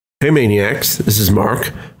Hey Maniacs, this is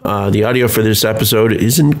Mark. The audio for this episode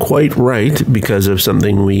isn't quite right because of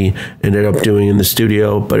something we ended up doing in the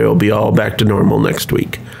studio, but it'll be all back to normal next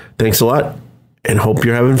week. Thanks a lot, and hope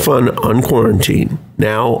you're having fun on quarantine.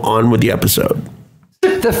 Now, on with the episode.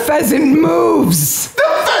 The pheasant moves!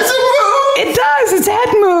 The pheasant moves! It does! Its head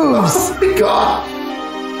moves! Oh my god!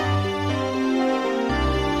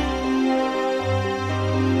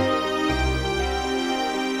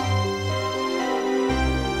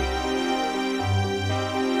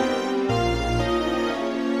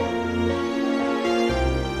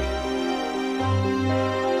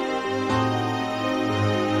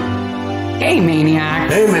 Hey,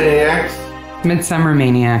 Maniacs. Hey Maniacs. Midsomer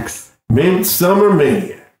Maniacs. Midsomer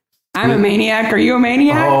Maniacs. I'm a maniac. Are you a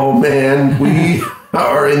maniac? Oh man, we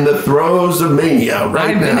are in the throes of mania right now.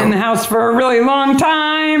 I've been in the house for a really long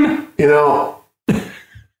time. You know,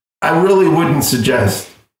 I really wouldn't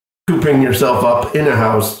suggest cooping yourself up in a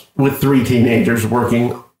house with 3 teenagers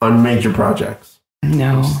working on major projects.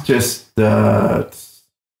 No. It's just, it's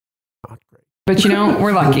not great. But you know,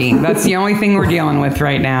 we're lucky. That's the only thing we're dealing with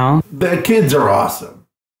right now. The kids are awesome.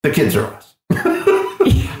 The kids are awesome.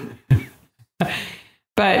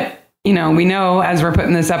 But, you know, we know as we're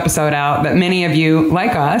putting this episode out that many of you,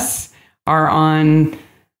 like us, are on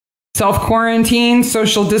self-quarantine,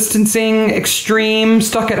 social distancing, extreme,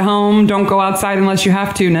 stuck at home, don't go outside unless you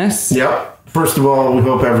have to-ness. Yep. First of all, we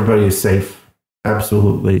hope everybody is safe.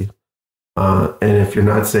 Absolutely. And if you're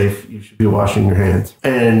not safe, you should be washing your hands.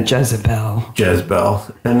 And Jezebel.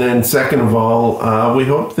 And then second of all, we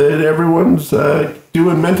hope that everyone's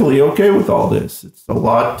doing mentally okay with all this. It's a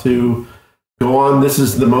lot to go on. This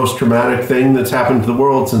is the most traumatic thing that's happened to the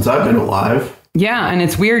world since I've been alive. Yeah, and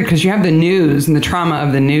it's weird because you have the news and the trauma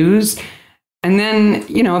of the news. And then,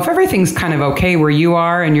 you know, if everything's kind of okay where you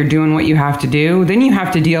are and you're doing what you have to do, then you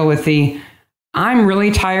have to deal with the, I'm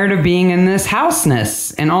really tired of being in this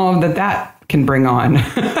houseness and all of that can bring on.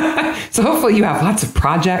 So hopefully you have lots of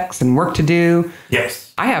projects and work to do.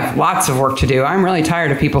 Yes. I have lots of work to do. I'm really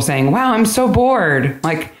tired of people saying, wow, I'm so bored.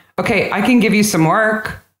 Like, okay, I can give you some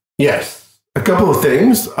work. Yes. A couple of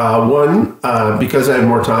things. One, because I have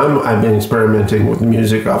more time, I've been experimenting with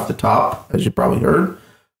music off the top, as you probably heard.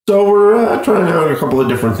 So we're trying out a couple of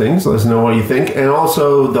different things. Let us know what you think. And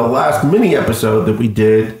also, the last mini episode that we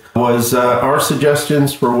did was our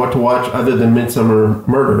suggestions for what to watch other than Midsomer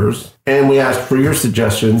Murders. And we asked for your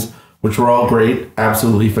suggestions, which were all great.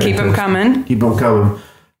 Absolutely fantastic. Keep them coming. Keep them coming.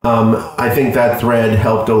 I think that thread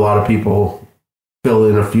helped a lot of people fill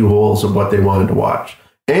in a few holes of what they wanted to watch.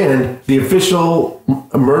 And the official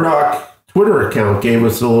Murdoch Twitter account gave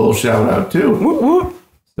us a little shout out too. Whoop, whoop.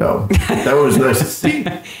 So that was nice to see.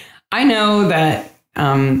 I know that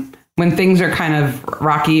when things are kind of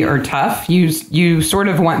rocky or tough, you sort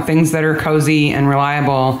of want things that are cozy and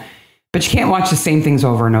reliable, but you can't watch the same things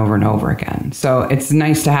over and over and over again. So it's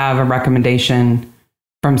nice to have a recommendation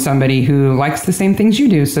from somebody who likes the same things you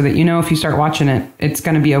do so that you know if you start watching it, it's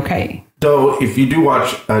going to be okay. So if you do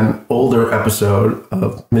watch an older episode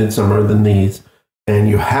of Midsomer than these, and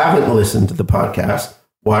you haven't listened to the podcast,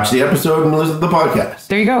 watch the episode and listen to the podcast.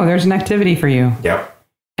 There you go. There's an activity for you. Yep.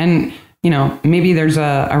 And, you know, maybe there's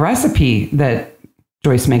a recipe that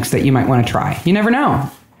Joyce makes that you might want to try. You never know.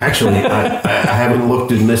 Actually, I haven't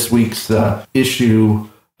looked in this week's issue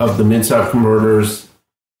of the Midsomer Murders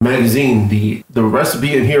magazine. The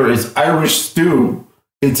recipe in here is Irish stew.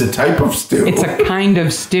 It's a type of stew. It's a kind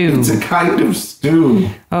of stew. It's a kind of stew.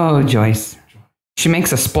 Oh, Joyce. She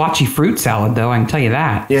makes a splotchy fruit salad, though, I can tell you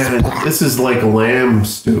that. Yeah, this is like lamb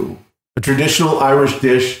stew. A traditional Irish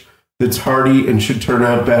dish that's hearty and should turn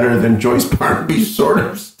out better than Joyce Barnaby's sort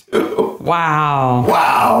of stew. Wow.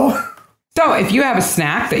 Wow. So if you have a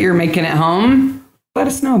snack that you're making at home, let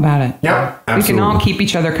us know about it. Yep, absolutely. We can all keep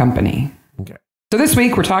each other company. Okay. So this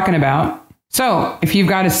week we're talking about, so if you've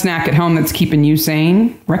got a snack at home that's keeping you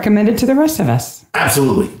sane, recommend it to the rest of us.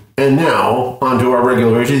 Absolutely. And now, on to our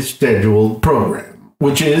regularly scheduled program,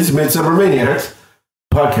 which is Midsomer Maniacs,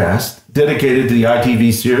 podcast dedicated to the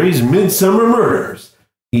ITV series Midsomer Murders.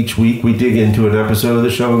 Each week, we dig into an episode of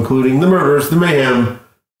the show, including the murders, the mayhem,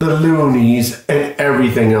 the loonies, and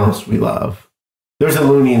everything else we love. There's a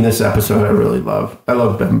loony in this episode I really love. I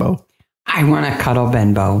love Bembo. I want to cuddle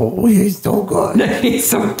Bembo. Oh, he's so good. He's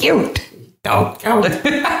so cute. So cute.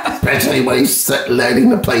 Especially when he's lighting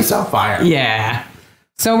the place on fire. Yeah.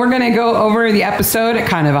 So we're going to go over the episode at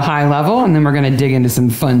kind of a high level, and then we're going to dig into some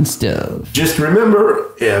fun stuff. Just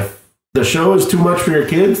remember, if the show is too much for your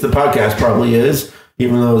kids, the podcast probably is,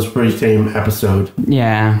 even though it's a pretty tame episode.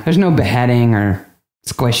 Yeah. There's no beheading or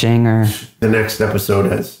squishing or... The next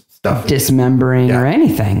episode has stuff. Dismembering or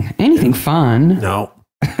anything. Anything fun. No.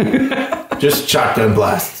 Just shotgun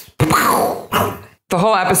blasts. The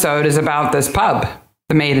whole episode is about this pub,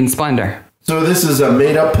 the Maid in Splendour. So this is a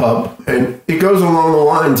made-up pub, and it goes along the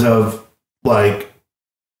lines of, like,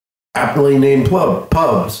 aptly named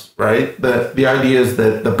pubs, right? The idea is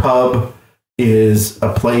that the pub is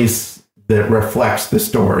a place that reflects the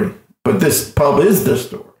story. But this pub is the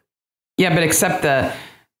story. Yeah, but except the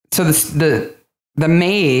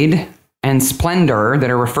Maid and Splendour that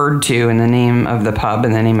are referred to in the name of the pub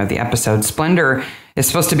and the name of the episode. Splendour is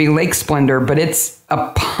supposed to be Lake Splendour, but it's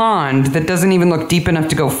a pond that doesn't even look deep enough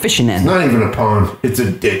to go fishing in. It's not even a pond. It's a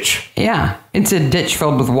ditch. Yeah, it's a ditch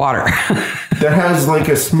filled with water. That has like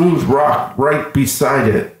a smooth rock right beside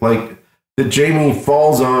it, like that Jamie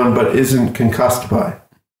falls on but isn't concussed by.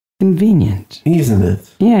 Convenient. Isn't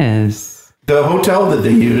it? Yes. The hotel that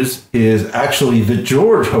they use is actually the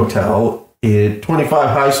George Hotel in 25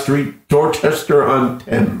 High Street,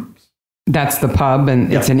 Dorchester-on-Thames. That's the pub,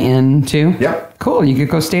 and it's an inn too? Yep. Cool, you could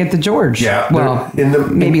go stay at the George. Yeah. Well,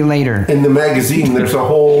 maybe later. In the magazine, there's a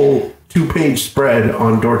whole 2-page spread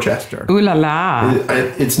on Dorchester. Ooh la la.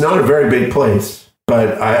 It's not a very big place,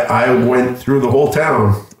 but I went through the whole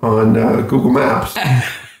town on Google Maps.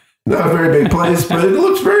 Not a very big place, but it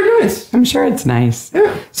looks very nice. I'm sure it's nice.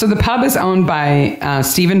 Yeah. So the pub is owned by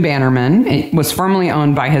Stephen Bannerman. It was formerly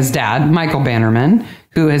owned by his dad, Michael Bannerman,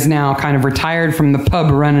 who has now kind of retired from the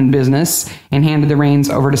pub running business and handed the reins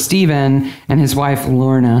over to Stephen and his wife,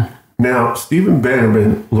 Lorna. Now, Stephen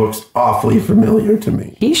Bannerman looks awfully familiar to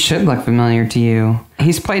me. He should look familiar to you.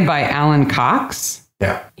 He's played by Alan Cox.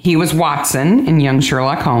 Yeah. He was Watson in Young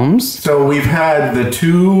Sherlock Holmes. So we've had the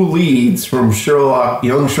 2 leads from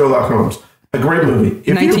Young Sherlock Holmes. A great movie.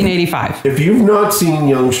 1985. If you've not seen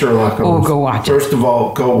Young Sherlock Holmes, go watch it. First of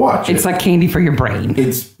all, go watch it. It's like candy for your brain.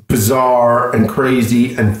 It's bizarre and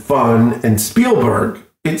crazy and fun and Spielberg.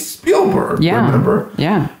 It's Spielberg, remember?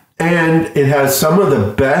 Yeah. And it has some of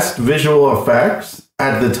the best visual effects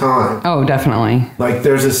at the time. Oh, definitely. Like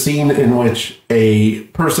there's a scene in which a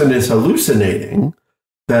person is hallucinating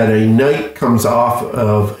that a knight comes off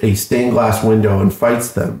of a stained glass window and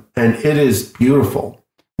fights them. And it is beautiful.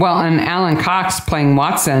 Well, and Alan Cox playing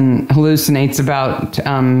Watson hallucinates about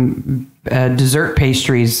dessert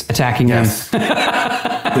pastries attacking him.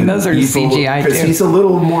 Those are CGI too. Because he's a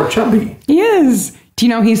little more chubby. He is. Do you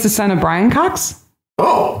know he's the son of Brian Cox?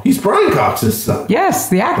 Oh, he's Brian Cox's son. Yes,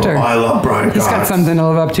 the actor. Oh, I love Brian Cox. He's got something to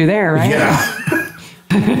live up to there, right? Yeah.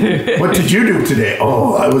 What did you do today?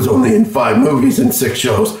 Oh, I was only in 5 movies and 6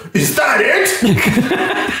 shows. Is that it?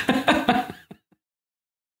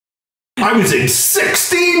 I was in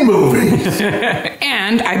 16 movies.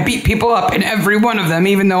 And I beat people up in every one of them,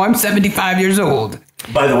 even though I'm 75 years old.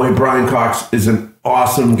 By the way, Brian Cox is an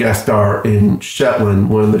awesome guest star in Shetland,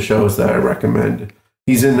 one of the shows that I recommend.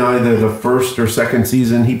 He's in either the 1st or 2nd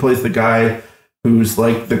season. He plays the guy who's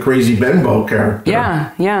like the crazy Bembo character.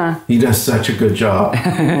 Yeah. He does such a good job.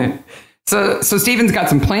 So Stephen's got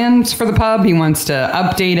some plans for the pub. He wants to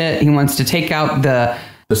update it. He wants to take out the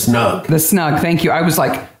snug. The snug. Thank you. I was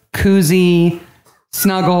like, koozie,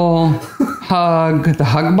 snuggle, hug, the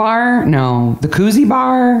hug bar? No. The koozie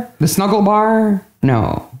bar? The snuggle bar?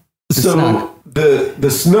 No. The snug. The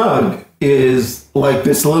snug is like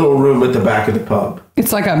this little room at the back of the pub.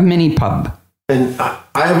 It's like a mini pub. And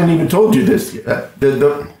I haven't even told you this yet.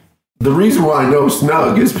 The reason why I know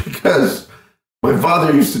snug is because my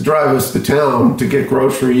father used to drive us to town to get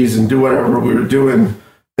groceries and do whatever we were doing.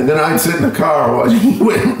 And then I'd sit in the car while he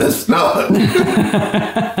went in the snug.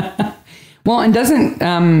 Well,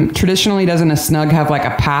 and traditionally doesn't a snug have like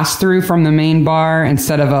a pass through from the main bar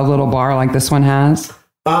instead of a little bar like this one has?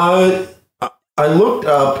 I looked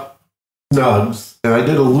up snugs and I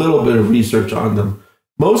did a little bit of research on them.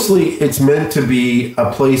 Mostly it's meant to be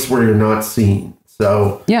a place where you're not seen.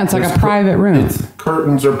 So yeah, it's like a private room.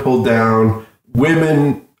 Curtains are pulled down.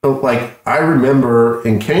 Women, like I remember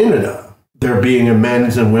in Canada, there being a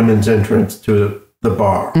men's and women's entrance to the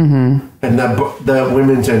bar. Mm-hmm. And that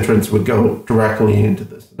women's entrance would go directly into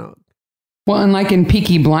the snug. Well, and like in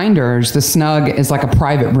Peaky Blinders, the snug is like a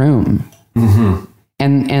private room. Mm-hmm.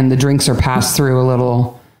 And the drinks are passed through a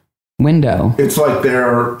little window. It's like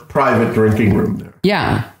their private drinking room there.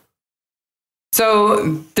 Yeah.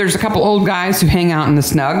 So there's a couple old guys who hang out in the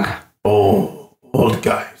snug. Oh, old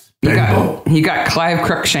guys. You got Clive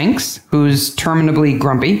Crookshanks, who's terminably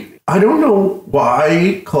grumpy. I don't know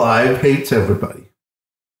why Clive hates everybody.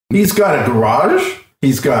 He's got a garage.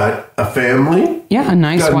 He's got a family. Yeah, a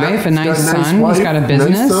nice wife, a nice son. He's got a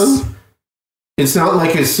business. It's not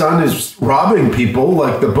like his son is robbing people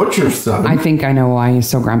like the butcher's son. I think I know why he's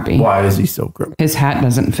so grumpy. Why is he so grumpy? His hat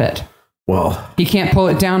doesn't fit. Well, He can't pull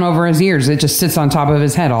it down over his ears. It just sits on top of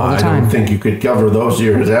his head all the time. I don't think you could cover those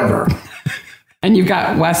ears ever. And you've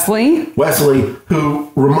got Wesley. Wesley,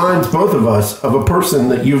 who reminds both of us of a person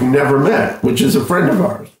that you've never met, which is a friend of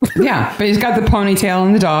ours. Yeah, but he's got the ponytail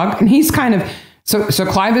and the dog. And he's kind of... So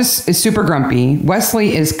Clive is super grumpy.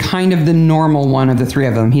 Wesley is kind of the normal one of the three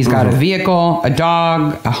of them. He's got a vehicle, a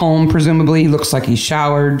dog, a home, presumably. He looks like he's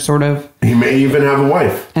showered, sort of. He may even have a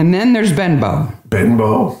wife. And then there's Bembo.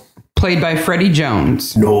 Bembo. Played by Freddie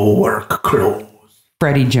Jones. No work clothes.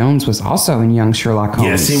 Freddie Jones was also in Young Sherlock Holmes.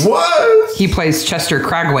 Yes, he was. He plays Chester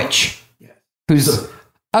Cragwitch, who's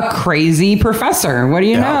a crazy professor. What do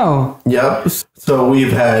you know? Yep. So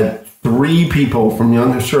we've had 3 people from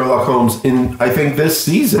Young Sherlock Holmes in, I think, this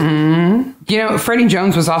season. Mm-hmm. You know, Freddie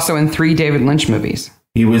Jones was also in 3 David Lynch movies.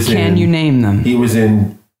 He was Can you name them? He was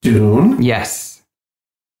in Dune. Yes.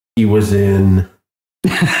 He was in...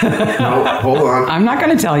 No, hold on. I'm not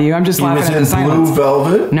going to tell you. I'm just laughing at the silence. He was in Blue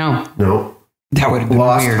Velvet. No. That would have been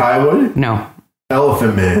Lost weird. Highway. No.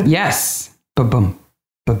 Elephant Man. Yes. Ba-boom.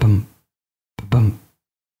 Ba-boom. Ba-boom.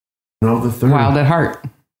 No, the third. Wild at Heart.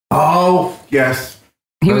 Oh, yes.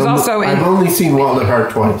 He was also in... I've only seen Wild at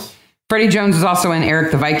Heart twice. Freddie Jones was also in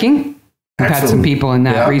Eric the Viking. We've had some people in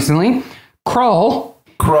that recently. Krull.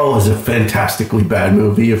 Krull is a fantastically bad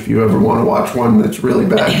movie if you ever want to watch one that's really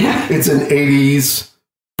bad. It's an 80s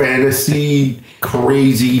fantasy,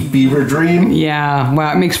 crazy fever dream. Yeah,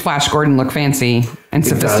 well, it makes Flash Gordon look fancy and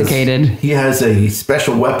sophisticated. He has a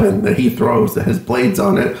special weapon that he throws that has blades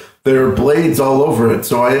on it. There are blades all over it,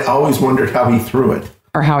 so I always wondered how he threw it.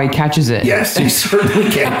 Or how he catches it. Yes, he certainly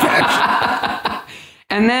can't catch it.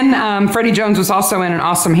 And then Freddie Jones was also in an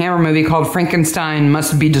awesome Hammer movie called Frankenstein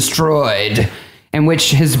Must Be Destroyed, in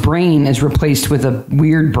which his brain is replaced with a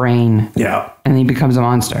weird brain. Yeah. And he becomes a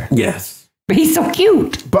monster. Yes. But he's so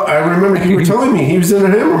cute. But I remember you were telling me he was in a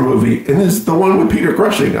Hammer movie, and this is the one with Peter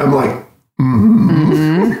Cushing. I'm like,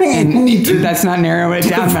 And that's not narrowing it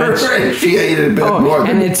down much. Differentiate it a bit more.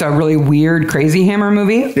 And it's a really weird, crazy Hammer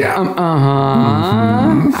movie. Yeah.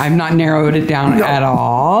 I've not narrowed it down at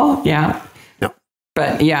all. Yeah. No.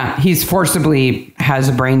 But yeah, he's forcibly has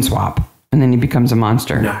a brain swap, and then he becomes a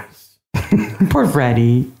monster. Nice. Poor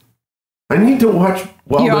Freddie. I need to watch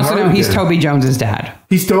Wild You also know he's Toby Jones's dad.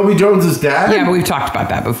 He's Toby Jones's dad? Yeah, but we've talked about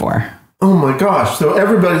that before. Oh my gosh. So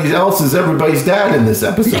everybody else is everybody's dad in this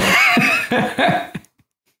episode.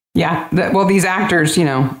 Yeah. Well, these actors, you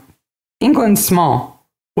know, England's small.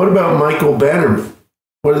 What about Michael Bannerman?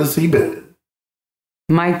 What has he been in?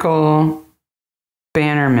 Michael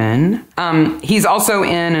Bannerman. He's also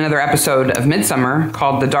in another episode of Midsomer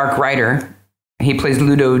called The Dark Rider. He plays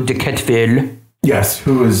Ludo de Quetteville. Yes,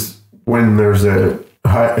 who is when there's a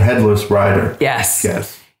headless rider. Yes.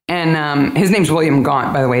 Yes. And his name's William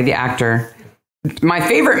Gaunt, by the way, the actor. My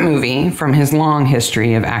favorite movie from his long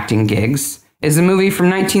history of acting gigs is a movie from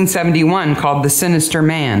 1971 called The Sinister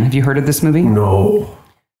Man. Have you heard of this movie? No.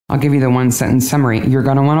 I'll give you the one-sentence summary. You're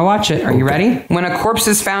going to want to watch it. Are you ready? When a corpse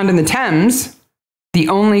is found in the Thames, the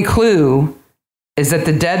only clue is that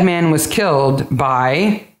the dead man was killed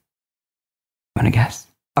by, want to guess,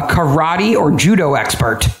 a karate or judo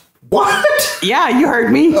expert. What? Yeah, you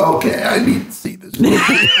heard me. Okay, I need to see this movie.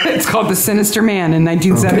 It's called The Sinister Man in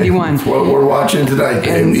 1971. Okay, that's what we're watching tonight,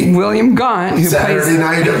 baby. And William Gaunt, who Saturday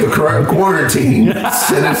night of the quarantine,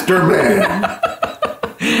 Sinister Man.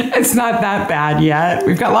 It's not that bad yet.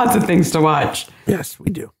 We've got lots of things to watch. Yes,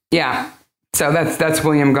 we do. Yeah. So that's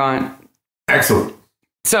William Gaunt. Excellent.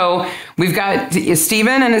 So we've got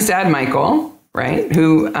Stephen and his dad, Michael, right?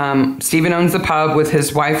 Who Stephen owns the pub with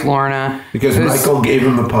his wife, Lorna. Because Michael gave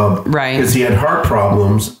him the pub. Right. Because he had heart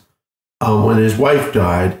problems when his wife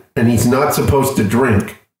died, and he's not supposed to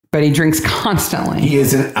drink. But he drinks constantly. He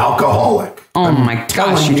is an alcoholic. Oh my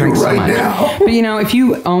gosh, he drinks so much. Now. But you know, if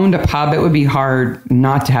you owned a pub, it would be hard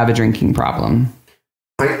not to have a drinking problem.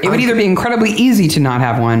 It would either be incredibly easy to not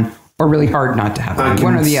have one or really hard not to have one.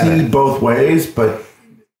 One or the other. I can see both ways, but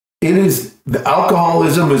it is the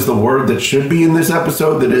alcoholism is the word that should be in this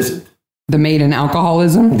episode that isn't. The Maid in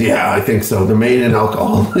Alcoholism? Yeah, I think so. The Maid in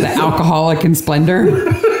Alcoholism. The Alcoholic in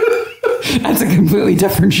Splendour? That's a completely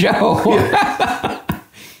different show. Yeah.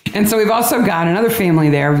 And so we've also got another family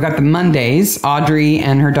there. We've got the Mondays, Audrey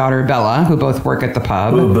and her daughter Bella, who both work at the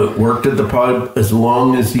pub. But worked at the pub as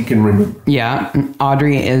long as he can remember. Yeah.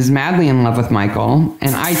 Audrey is madly in love with Michael.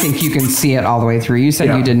 And I think you can see it all the way through. You said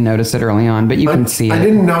you didn't notice it early on, but you can see it. I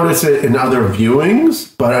didn't notice it in other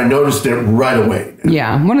viewings, but I noticed it right away.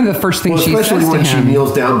 Yeah. One of the first things she says to him. Especially when she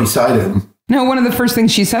kneels down beside him. No, one of the first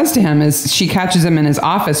things she says to him is she catches him in his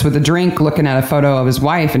office with a drink looking at a photo of his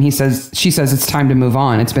wife. And she says, it's time to move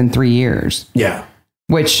on. It's been 3 years. Yeah.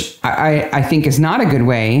 which I think is not a good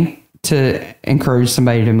way to encourage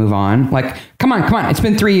somebody to move on. Like, come on. It's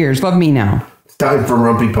been 3 years. Love me now. It's time for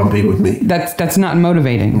Rumpy Pumpy with me. That's not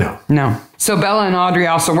motivating. No. So Bella and Audrey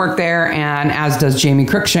also work there, and as does Jamie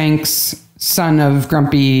Crookshanks, son of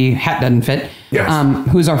Grumpy Hat Doesn't Fit. Yes.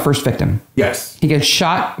 Who's our first victim. Yes. He gets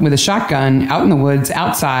shot with a shotgun out in the woods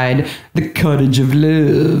outside the Cottage of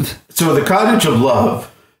Love. So the Cottage of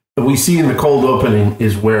Love that we see in the cold opening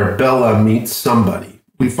is where Bella meets somebody.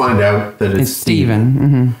 We find out that it's Stephen.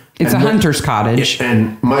 Mm-hmm. It's a hunter's cottage.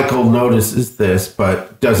 And Michael notices this,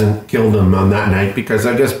 but doesn't kill them on that night because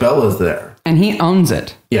I guess Bella's there. And he owns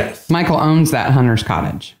it. Yes. Michael owns that hunter's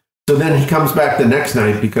cottage. So then he comes back the next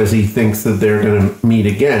night because he thinks that they're going to meet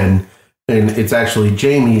again. And it's actually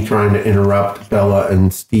Jamie trying to interrupt Bella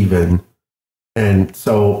and Stephen. And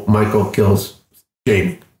so Michael kills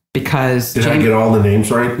Jamie. Because Did I get all the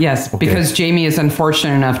names right? Yes, Okay. because Jamie is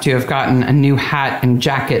unfortunate enough to have gotten a new hat and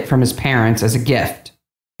jacket from his parents as a gift.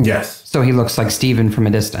 Yes. So he looks like Stephen from a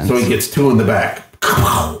distance. So he gets two in the back.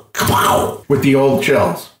 With the old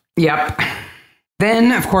shells. Yep.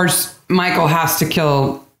 Then, of course, Michael has to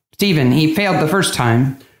kill Stephen. He failed the first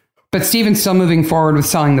time, but Stephen's still moving forward with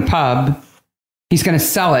selling the pub. He's going to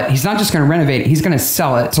sell it. He's not just going to renovate it. He's going to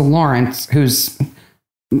sell it to Lawrence, who's,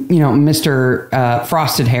 Mr.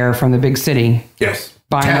 Frosted Hair from the big city. Yes.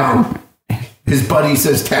 Buying Town. His buddy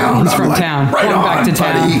says town. He's from town. Right Going on, back to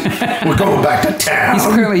buddy. town. We're going back to town. He's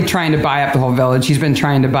clearly trying to buy up the whole village. He's been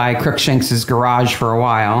trying to buy Crookshanks' garage for a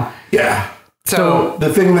while. Yeah. So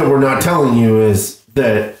the thing that we're not telling you is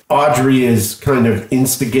that Audrey is kind of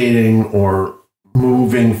instigating or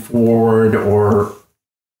moving forward or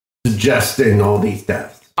suggesting all these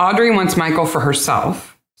deaths. Audrey wants Michael for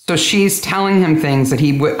herself. So she's telling him things that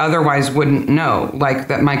he otherwise wouldn't know, like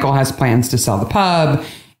that Michael has plans to sell the pub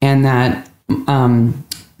and that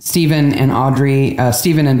Stephen and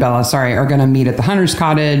Bella, are going to meet at the hunter's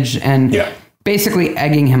cottage and basically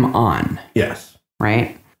egging him on. Yes.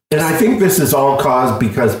 Right? And I think this is all caused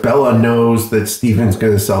because Bella knows that Stephen's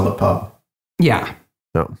going to sell the pub. Yeah.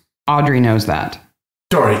 No. Audrey knows that.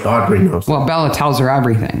 Sorry, Audrey knows that. Well, Bella tells her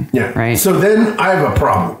everything. Yeah. Right? So then I have a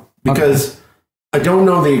problem because I don't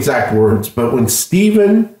know the exact words, but when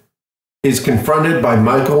Stephen is confronted by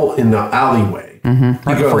Michael in the alleyway,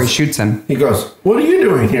 before he shoots him, he goes, "What are you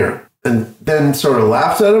doing here?" And then sort of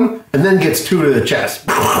laughs at him and then gets two to the chest.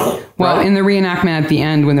 Well, in the reenactment at the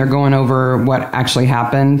end, when they're going over what actually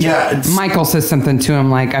happened, Michael says something to him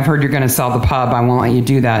like, "I've heard you're going to sell the pub. I won't let you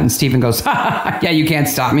do that." And Stephen goes, "Yeah, you can't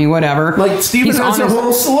stop me, whatever." Like Stephen has a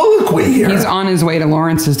whole soliloquy here. He's on his way to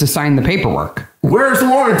Lawrence's to sign the paperwork. Where's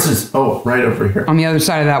Lawrence's? Oh, right over here. On the other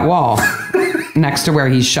side of that wall, next to where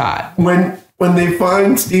he's shot. When they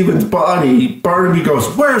find Stephen's body, Barnaby goes,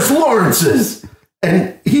 "Where's Lawrence's?"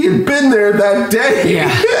 And he had been there that day.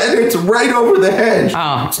 Yeah. And it's right over the hedge.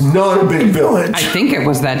 Oh. It's not a big village. I think it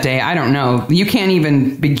was that day. I don't know. You can't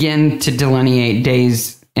even begin to delineate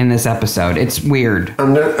days in this episode. It's weird.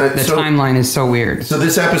 The timeline is so weird. So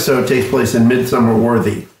this episode takes place in Midsomer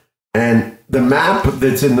Worthy. And the map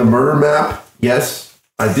that's in the murder map, yes,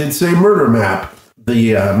 I did say murder map,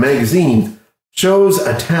 the magazine, shows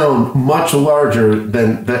a town much larger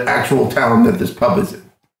than the actual town that this pub is in.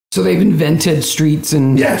 So they've invented streets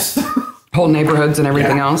and whole neighborhoods and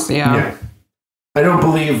everything else. Yeah. I don't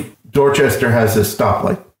believe Dorchester has a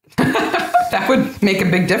stoplight. That would make a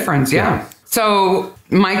big difference. Yeah. So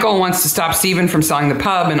Michael wants to stop Stephen from selling the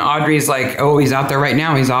pub, and Audrey's like, "Oh, he's out there right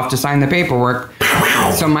now. He's off to sign the paperwork."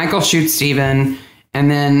 So Michael shoots Stephen,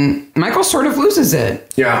 and then Michael sort of loses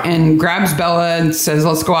it. Yeah. And grabs Bella and says,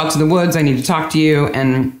 "Let's go out to the woods. I need to talk to you."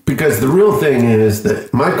 And because the real thing is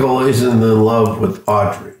that Michael isn't in love with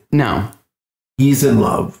Audrey. No. He's in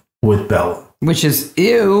love with Bella. Which is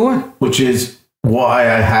ew. Which is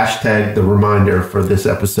why I hashtagged the reminder for this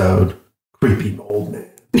episode, creepy old man.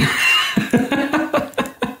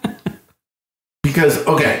 Because,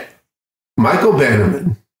 okay, Michael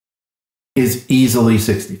Bannerman is easily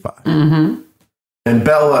 65. Mm-hmm. And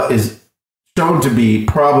Bella is shown to be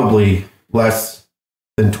probably less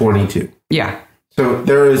than 22. Yeah. So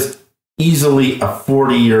there is easily a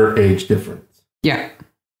 40-year age difference. Yeah.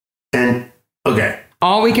 And, okay.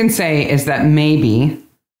 All we can say is that maybe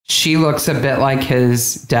she looks a bit like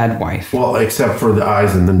his dead wife. Well, except for the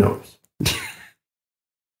eyes and the nose.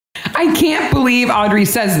 I can't believe Audrey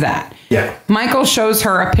says that. Yeah. Michael shows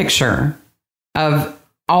her a picture of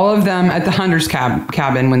all of them at the hunter's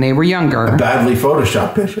cabin when they were younger. A badly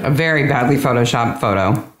photoshopped picture. A very badly photoshopped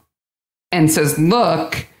photo. And says,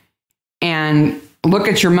 look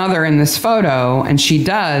at your mother in this photo. And she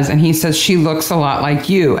does. And he says, she looks a lot like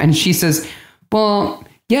you. And she says, well,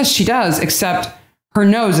 yes, she does, except her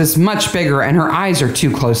nose is much bigger and her eyes are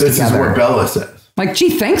too close This together. is what Bella says. Like, gee,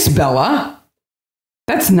 thanks, Bella.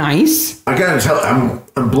 That's nice. I gotta tell you,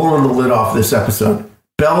 I'm blowing the lid off this episode.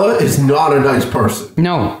 Bella is not a nice person.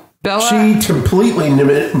 No. Bella. She completely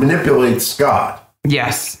manipulates Scott.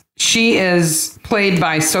 Yes. She is played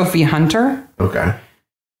by Sophie Hunter. Okay.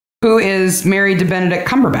 Who is married to Benedict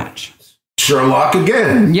Cumberbatch. Sherlock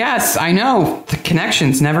again. Yes, I know. The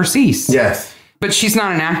connections never cease. Yes. But she's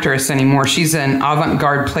not an actress anymore. She's an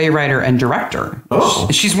avant-garde playwright and director. Oh.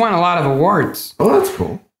 She's won a lot of awards. Oh, that's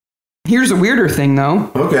cool. Here's a weirder thing,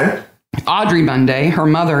 though. Okay. Audrey Bunday, her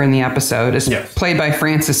mother in the episode, is played by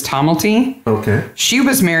Frances Tomalty. Okay. She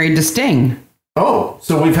was married to Sting. Oh,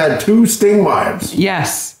 so we've had 2 Sting wives.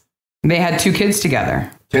 Yes. They had 2 kids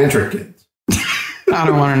together. Tantric kids. I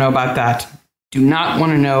don't want to know about that. Do not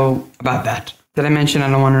want to know about that. Did I mention I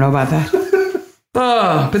don't want to know about that?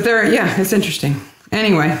 Oh, but it's interesting.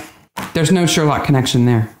 Anyway, there's no Sherlock connection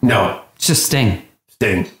there. No. It's just Sting.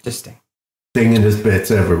 Sting. Just Sting. Sting in his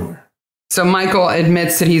bits everywhere. So Michael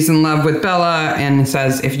admits that he's in love with Bella and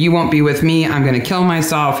says, if you won't be with me, I'm going to kill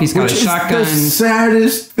myself. He's got a shotgun. Which is the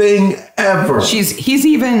saddest thing ever. He's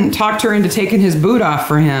even talked her into taking his boot off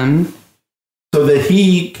for him. So that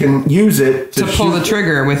he can use it to pull the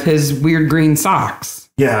trigger with his weird green socks.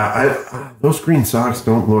 Yeah, those green socks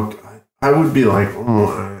don't look... I would be like,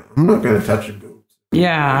 oh, I'm not going to touch your boots.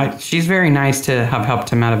 Yeah, she's very nice to have helped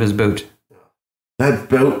him out of his boot.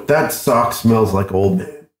 That sock smells like old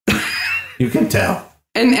man. You can tell.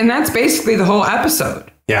 And that's basically the whole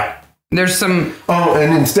episode. Yeah. There's some... Oh,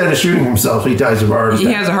 and instead of shooting himself, he dies of a heart attack.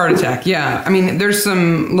 He has a heart attack, yeah. I mean, there's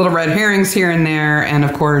some little red herrings here and there. And,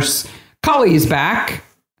 of course, Cully's back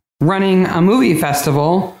running a movie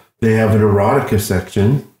festival. They have an erotica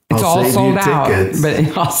section. It's all sold out.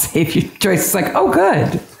 But I'll save you. Joyce is like, oh,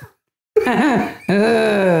 good. And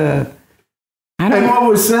what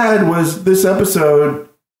was sad was this episode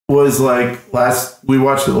was like we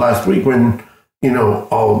watched it last week when,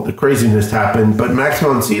 all the craziness happened, but Max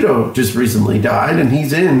von Sydow just recently died and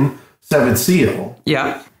he's in Seventh Seal.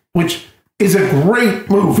 Yeah. Which is a great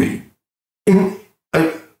movie. And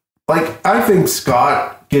I think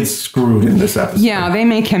Scott gets screwed in this episode. Yeah, they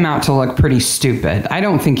make him out to look pretty stupid. I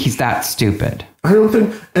don't think he's that stupid. I don't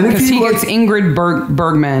think... Because he gets Ingrid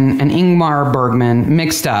Bergman and Ingmar Bergman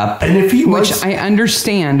mixed up. And if he which I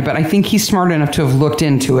understand, but I think he's smart enough to have looked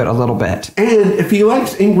into it a little bit. And if he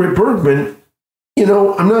likes Ingrid Bergman,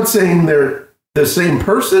 I'm not saying they're the same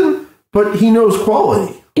person, but he knows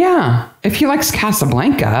quality. Yeah. If he likes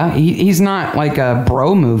Casablanca, he's not like a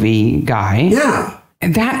bro movie guy. Yeah.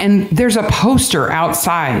 And there's a poster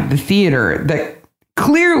outside the theater that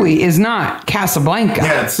clearly is not Casablanca.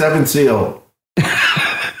 Yeah, it's Seventh Seal.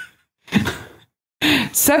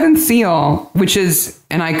 Seventh Seal, which is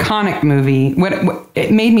an iconic movie. What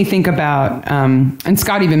it made me think about, and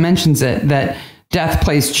Scott even mentions it, that Death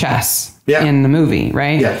plays chess in the movie,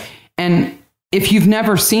 right? Yeah. And if you've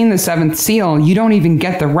never seen The Seventh Seal, you don't even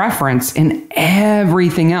get the reference in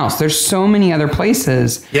everything else. There's so many other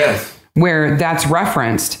places. Yes. Where that's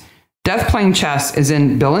referenced. Death Playing Chess is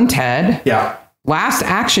in Bill and Ted. Yeah. Last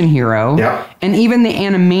Action Hero. Yeah. And even the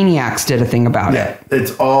Animaniacs did a thing about it.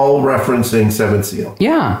 It's all referencing Seventh Seal.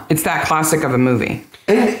 Yeah. It's that classic of a movie.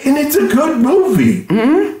 And it's a good movie.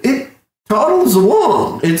 Mm-hmm. It toddles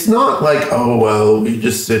along. It's not like, oh, well, we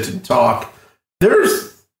just sit and talk.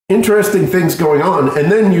 There's interesting things going on.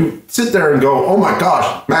 And then you sit there and go, oh my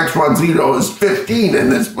gosh, Max von Sydow is 15 in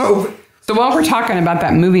this movie. So while we're talking about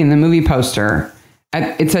that movie and the movie poster,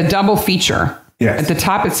 it's a double feature. Yes. At the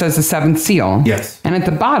top, it says The Seventh Seal. Yes. And at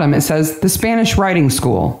the bottom, it says The Spanish Writing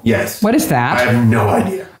School. Yes. What is that? I have no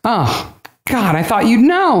idea. Oh, God, I thought you'd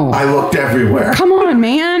know. I looked everywhere. Come on,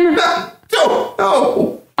 man. Don't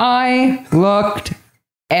know. I looked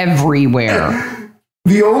everywhere.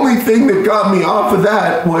 The only thing that got me off of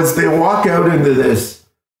that was they walk out into this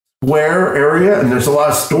square area and there's a lot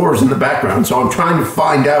of stores in the background. So I'm trying to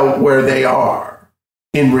find out where they are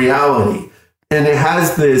in reality. And it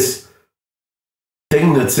has this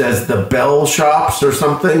thing that says the Bell Shops or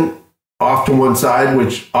something off to one side,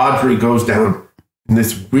 which Audrey goes down in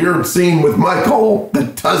this weird scene with Michael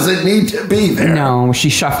that doesn't need to be there. No,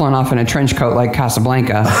 she's shuffling off in a trench coat like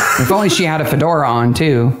Casablanca. If only she had a fedora on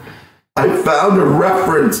too. I found a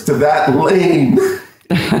reference to that lane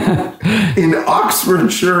in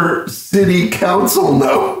Oxfordshire City Council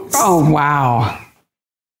notes. Oh, wow.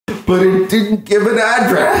 But it didn't give an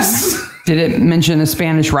address. Did it mention a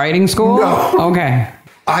Spanish writing school? No. Okay.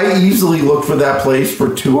 I easily looked for that place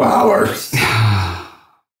for 2 hours.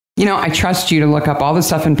 I trust you to look up all the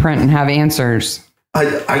stuff in print and have answers.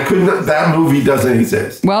 I couldn't. That movie doesn't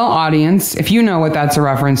exist. Well, audience, if you know what that's a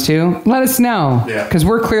reference to, let us know. Yeah. Because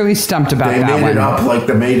we're clearly stumped about that one. They made it up like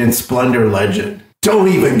the Maid in Splendour legend. Don't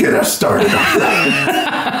even get us started on that.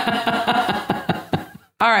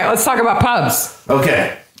 All right, let's talk about pubs.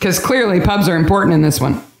 Okay. Because clearly pubs are important in this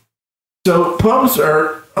one. So pubs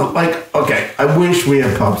are like, okay, I wish we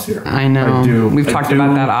had pubs here. I know. I do. We've talked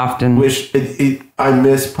about that often. I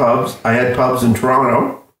miss pubs. I had pubs in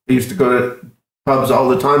Toronto. I used to go to pubs all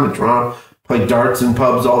the time in Toronto. Play darts in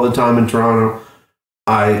pubs all the time in Toronto.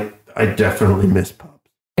 I definitely miss pubs.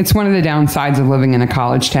 It's one of the downsides of living in a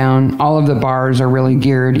college town. All of the bars are really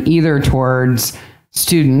geared either towards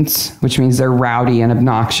students, which means they're rowdy and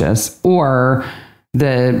obnoxious, or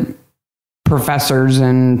the professors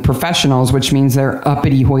and professionals, which means they're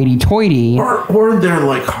uppity hoity-toity. Or they're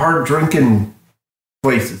like hard drinking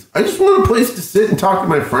places. I just want a place to sit and talk to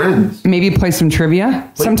my friends. Maybe play some trivia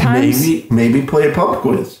sometimes. Maybe play a pub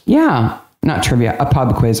quiz. Yeah, not trivia, a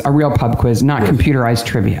pub quiz, a real pub quiz, not computerized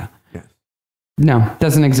trivia. Yes. No,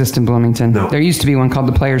 doesn't exist in Bloomington. No. There used to be one called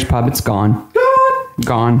the Players Pub. It's gone.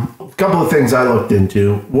 Gone. A couple of things I looked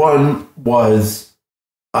into. One was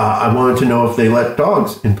I wanted to know if they let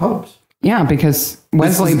dogs in pubs. Yeah, because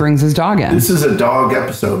Wesley brings his dog in. This is a dog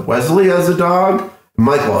episode. Wesley has a dog.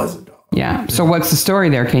 Michael has a dog. Yeah. So what's the story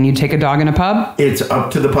there? Can you take a dog in a pub? It's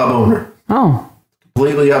up to the pub owner. Oh.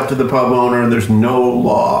 Completely up to the pub owner. There's no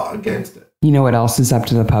law against it. You know what else is up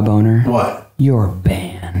to the pub owner? What? Your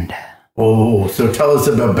band. Oh, so tell us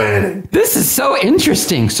about banning. This is so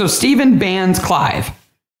interesting. So Stephen bans Clive,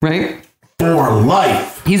 right? For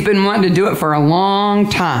life. He's been wanting to do it for a long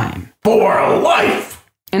time. For life.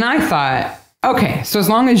 And I thought, okay, so as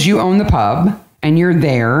long as you own the pub and you're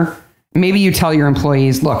there, maybe you tell your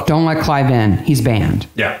employees, look, don't let Clive in. He's banned.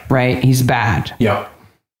 Yeah. Right? He's bad. Yeah.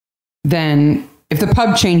 Then if the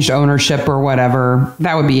pub changed ownership or whatever,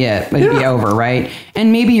 that would be it. It'd be over, right?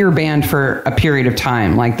 And maybe you're banned for a period of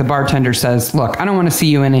time. Like the bartender says, look, I don't want to see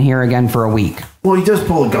you in here again for a week. Well, he does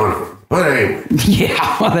pull a gun on him. But anyway.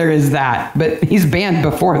 Yeah, well, there is that. But he's banned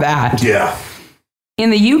before that. Yeah. In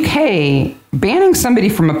the UK, banning somebody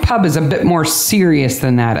from a pub is a bit more serious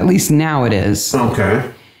than that. At least now it is.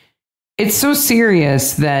 Okay. It's so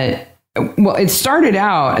serious that, well, it started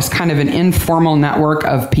out as kind of an informal network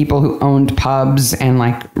of people who owned pubs and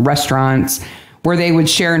like restaurants where they would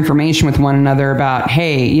share information with one another about,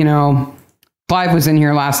 hey, you know, Clive was in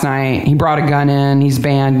here last night. He brought a gun in. He's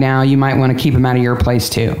banned now. You might want to keep him out of your place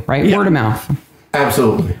too, right? Yeah. Word of mouth.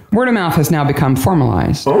 Absolutely. Word of mouth has now become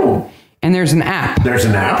formalized. Oh. And there's an app. There's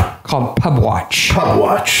an app? Called Pub Watch. Pub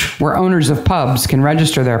Watch. Where owners of pubs can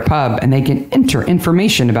register their pub and they can enter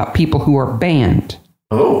information about people who are banned.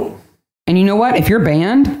 Oh. And you know what? If you're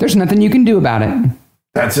banned, there's nothing you can do about it.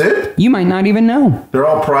 That's it? You might not even know. They're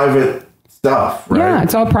all private stuff, right? Yeah,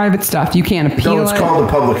 it's all private stuff. You can't appeal No, it's called a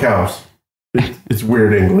public house. It's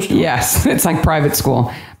weird English. Yes, it's like private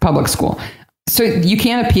school, public school. So you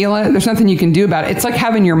can't appeal it. There's nothing you can do about it. It's like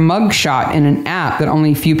having your mug shot in an app that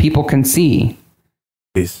only a few people can see.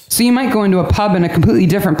 Jeez. So you might go into a pub in a completely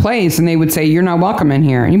different place and they would say, you're not welcome in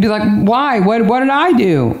here. And you'd be like, why? What did I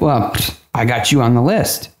do? Well, I got you on the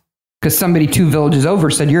list because somebody 2 villages over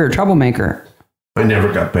said you're a troublemaker. I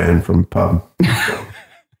never got banned from a pub.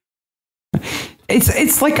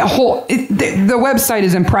 It's like a whole, the website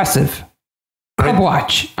is impressive. Pub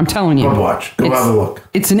Watch, I'm telling you. Pub Watch. Go have a look.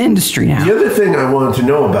 It's an industry now. The other thing I wanted to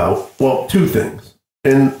know about, well, 2 things,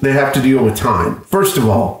 and they have to deal with time. First of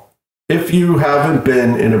all, if you haven't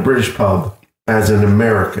been in a British pub as an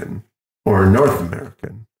American or a North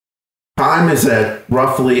American, time is at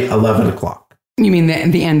roughly 11 o'clock. You mean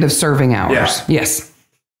the end of serving hours? Yeah. Yes.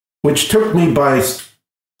 Which took me by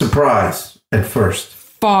surprise at first.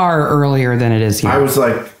 Far earlier than it is here. I was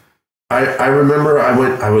like, I remember I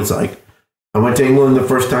went to England the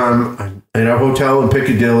first time. I'm in a hotel in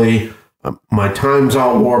Piccadilly. My time's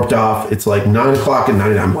all warped off. It's like 9 o'clock at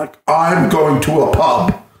night. I'm like, I'm going to a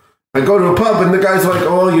pub. I go to a pub and the guy's like,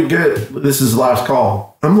 oh, you get, this is last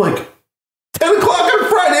call. I'm like, 10 o'clock on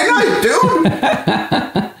Friday night,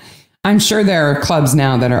 dude. I'm sure there are clubs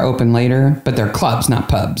now that are open later, but they're clubs, not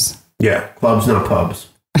pubs. Yeah, clubs, not pubs.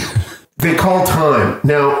 They call time.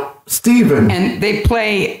 Now, Stephen. And they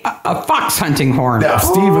play a fox hunting horn. Yeah,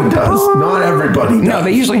 Stephen does. Not everybody does. No,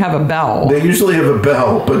 they usually have a bell. They usually have a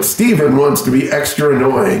bell, but Stephen wants to be extra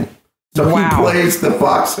annoying. So he plays the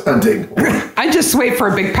fox hunting horn. I just wait for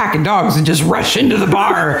a big pack of dogs and just rush into the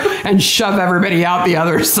bar and shove everybody out the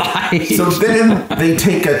other side. So then they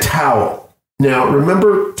take a towel. Now,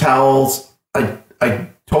 remember towels? I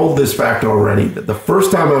told this fact already, that the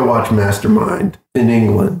first time I watched Mastermind in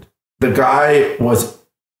England, the guy was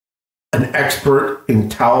an expert in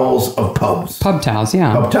towels of pubs. Pub towels,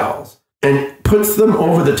 yeah. Pub towels. And puts them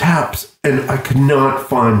over the taps. And I could not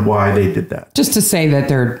find why they did that. Just to say that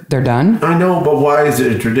they're done? I know, but why is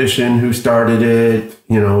it a tradition? Who started it?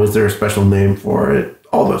 Is there a special name for it?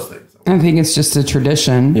 All those things. I think it's just a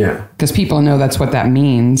tradition. Yeah. Because people know that's what that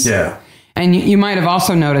means. Yeah. And you might have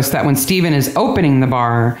also noticed that when Steven is opening the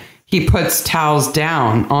bar, he puts towels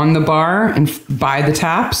down on the bar and by the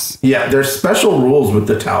taps. Yeah, there's special rules with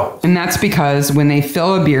the towels. And that's because when they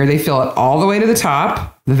fill a beer, they fill it all the way to the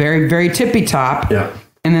top, the very, very tippy top. Yeah.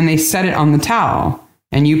 And then they set it on the towel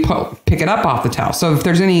and you pick it up off the towel. So if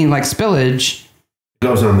there's any like spillage, it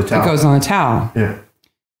goes on the towel. It goes on the towel. Yeah.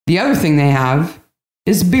 The other thing they have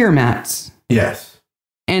is beer mats. Yes.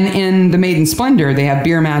 And in the Maid and Splendour, they have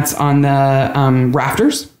beer mats on the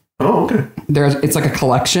rafters. Oh, okay. It's like a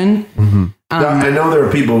collection. Mm-hmm. I know there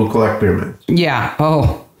are people who collect beer mats. Yeah.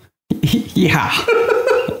 Oh, yeah.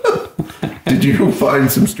 Did you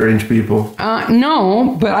find some strange people?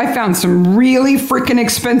 No, but I found some really freaking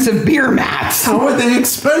expensive beer mats. How are they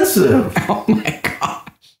expensive? Oh my gosh.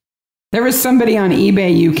 There was somebody on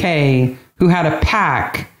eBay UK who had a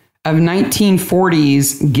pack of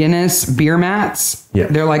 1940s Guinness beer mats. Yeah.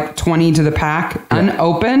 They're like 20 to the pack,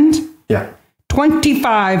 unopened. Yeah.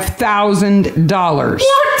 $25,000.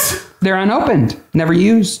 What? They're unopened, never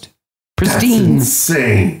used. Pristine. That's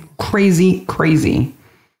insane. Crazy.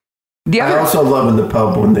 I also love in the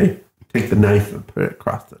pub when they take the knife and put it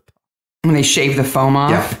across the top. When they shave the foam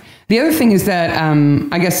off. Yeah. The other thing is that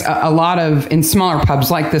I guess a lot of, in smaller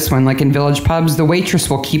pubs like this one, like in village pubs, the waitress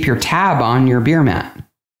will keep your tab on your beer mat.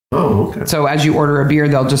 Oh, okay. So as you order a beer,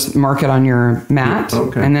 they'll just mark it on your mat,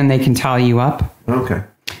 and then they can tally you up. Okay.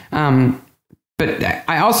 But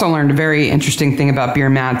I also learned a very interesting thing about beer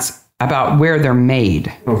mats, about where they're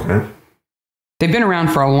made. Okay. They've been around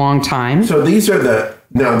for a long time. So these are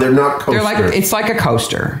they're not coasters. It's like a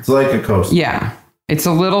coaster. It's like a coaster. Yeah. It's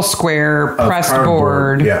a little square pressed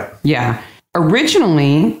cardboard. board. Yeah. Yeah.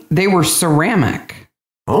 Originally, they were ceramic.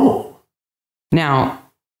 Oh. Now,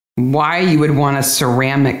 why you would want a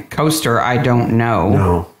ceramic coaster, I don't know.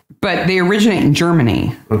 No. But they originate in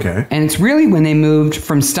Germany. Okay. And it's really when they moved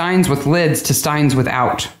from steins with lids to steins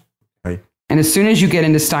without. Okay. And as soon as you get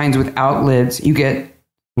into steins without lids, you get...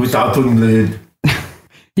 Without the lid.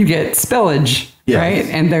 You get spillage, yes. right?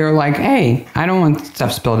 And they're like, hey, I don't want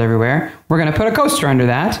stuff spilled everywhere. We're going to put a coaster under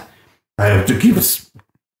that. I have to keep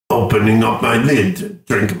opening up my lid to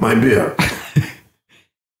drink my beer.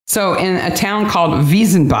 So in a town called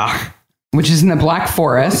Wiesenbach, which is in the Black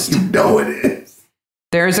Forest. You know it is.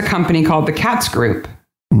 There's a company called the Katz Group.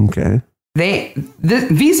 Okay.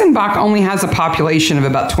 Wiesenbach only has a population of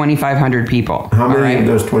about 2,500 people. How many of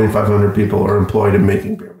those 2,500 people are employed in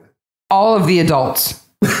making beer mats? All of the adults.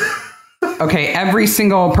 Okay, every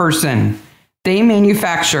single person. They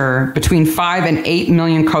manufacture between 5 and 8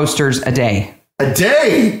 million coasters a day. A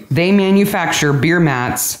day? They manufacture beer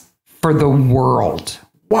mats for the world.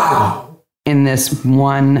 Wow. In this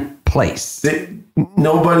one place.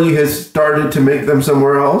 Nobody has started to make them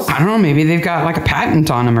somewhere else? I don't know. Maybe they've got like a patent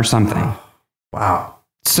on them or something. Wow.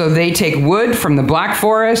 So they take wood from the Black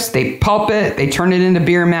Forest, they pulp it, they turn it into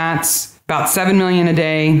beer mats, about 7 million a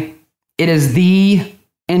day. It is the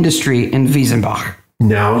industry in Wiesenbach.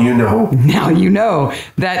 Now you know. Now you know.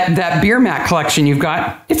 That beer mat collection you've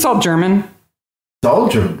got, it's all German. It's all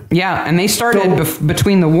German. Yeah, and they started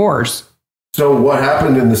between the wars. So what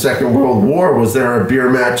happened in the Second World War? Was there a beer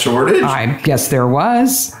mat shortage? I guess there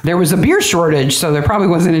was. There was a beer shortage, so there probably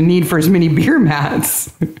wasn't a need for as many beer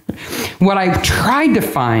mats. What I tried to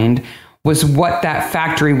find was what that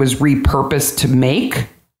factory was repurposed to make.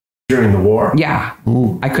 During the war? Yeah.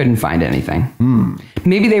 Ooh. I couldn't find anything.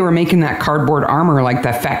 Maybe they were making that cardboard armor like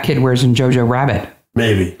that fat kid wears in Jojo Rabbit.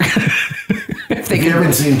 Maybe. If you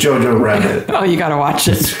haven't seen Jojo Rabbit. Oh, you got to watch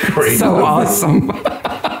it. It's great. So awesome.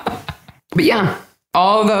 But yeah,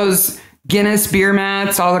 all those Guinness beer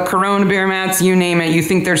mats, all the Corona beer mats, you name it. You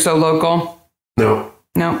think they're so local? No.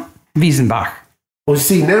 No. Wiesenbach. Well,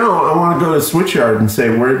 see, now I want to go to Switchyard and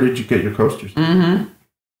say, where did you get your coasters? Mm-hmm.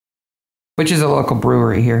 Which is a local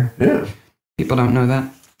brewery here. Yeah. People don't know that.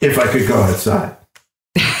 If I could go outside.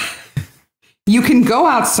 You can go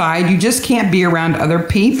outside. You just can't be around other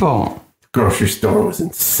people. The grocery store was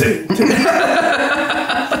insane today.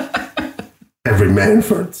 Every man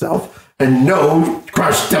for itself. And no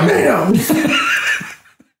crushed tomatoes.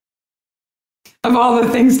 Of all the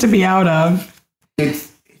things to be out of.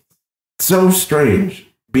 It's so strange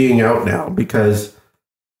being out now because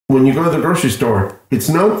when you go to the grocery store, it's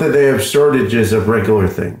not that they have shortages of regular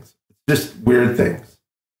things. It's just weird things.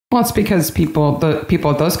 Well, it's because the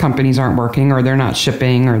people at those companies aren't working, or they're not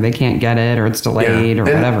shipping, or they can't get it, or it's delayed, or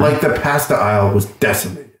whatever. Like the pasta aisle was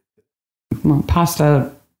decimated. Well,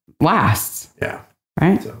 pasta lasts. Yeah.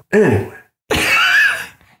 Right? So, anyway.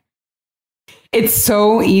 It's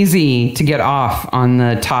so easy to get off on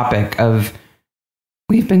the topic of,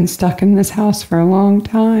 we've been stuck in this house for a long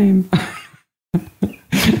time.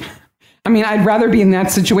 I mean, I'd rather be in that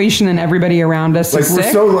situation than everybody around us is we're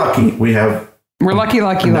sick. so lucky. We're lucky.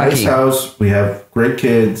 Nice house. We have great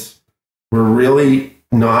kids. We're really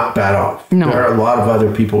not bad off. No. There are a lot of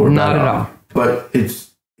other people who are not bad at off. all. But it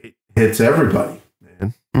hits everybody,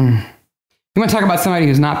 man. You want to talk about somebody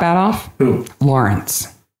who's not bad off? Who? Lawrence.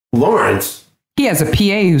 He has a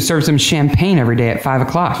PA who serves him champagne every day at 5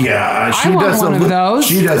 o'clock. Yeah, I want one of those.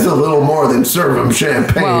 She does a little more than serve him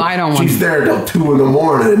champagne. Well, I don't want. She's there till 2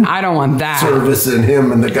 a.m. I don't want that. Servicing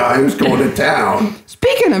him and the guy who's going to town.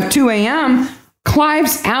 Speaking of 2 a.m.,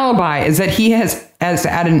 Clive's alibi is that he has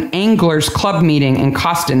at an anglers club meeting in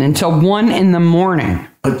Coston until 1 a.m.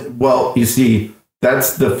 Well, you see,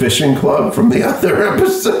 that's the fishing club from the other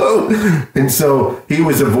episode. And so he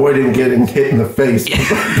was avoiding getting hit in the face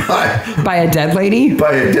by a dead lady?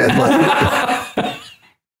 By a dead lady.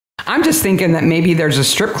 I'm just thinking that maybe there's a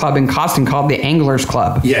strip club in Coston called the Anglers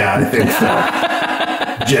Club. Yeah, I think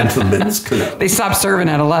so. Gentlemen's Club. They stopped serving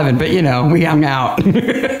at 11, but we hung out.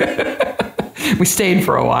 We stayed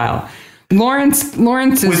for a while. Lawrence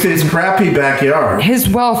is with his crappy backyard. His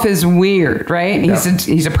wealth is weird, right? Yeah.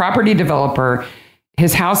 He's a property developer.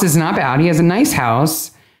 His house is not bad. He has a nice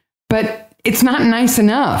house, but it's not nice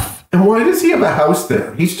enough. And why does he have a house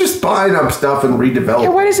there? He's just buying up stuff and redeveloping. Yeah,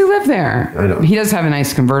 why does he live there? I know. He does have a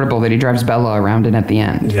nice convertible that he drives Bella around in at the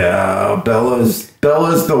end. Yeah, Bella's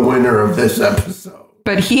the winner of this episode.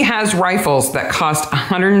 But he has rifles that cost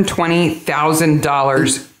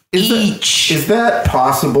 $120,000 each. Is that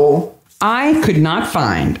possible? I could not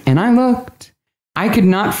find, and I looked, I could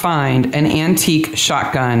not find an antique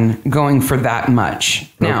shotgun going for that much.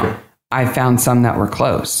 Now, Okay. I found some that were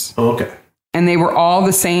close. Okay. And they were all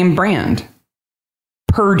the same brand.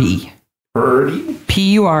 Purdy. Purdy?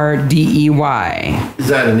 Purdey. Is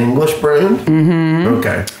that an English brand? Mm-hmm.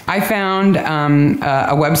 Okay. I found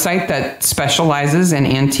a website that specializes in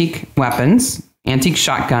antique weapons, antique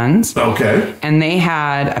shotguns. Okay. And they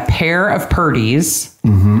had a pair of Purdy's.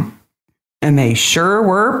 Mm-hmm. And they sure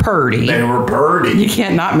were purdy. They were purdy. You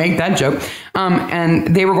can't not make that joke.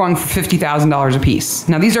 And they were going for $50,000 a piece.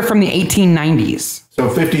 Now, these are from the 1890s. So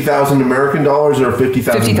 50,000 American dollars or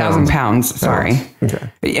 50,000 50,000 pounds. Sorry. Okay.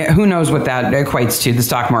 Yeah, who knows what that equates to? The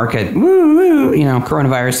stock market. Woo, woo,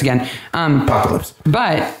 coronavirus again. Apocalypse.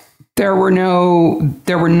 But there were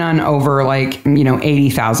none over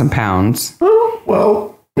 80,000 pounds. Oh,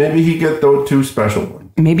 well, maybe he got those 2 special ones.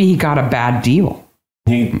 Maybe he got a bad deal.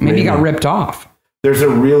 Maybe he got ripped off. There's a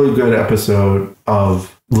really good episode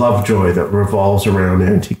of Lovejoy that revolves around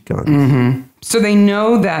antique guns. Mm-hmm. So they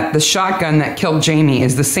know that the shotgun that killed Jamie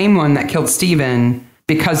is the same one that killed Stephen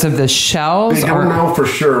because of the shells. They don't know for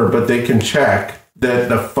sure, but they can check that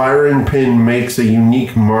the firing pin makes a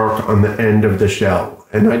unique mark on the end of the shell.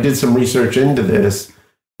 And I did some research into this,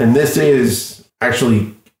 and this is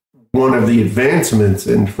actually one of the advancements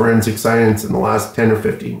in forensic science in the last 10 or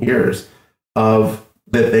 15 years of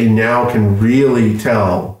that they now can really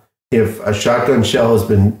tell if a shotgun shell has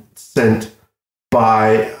been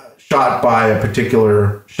shot by a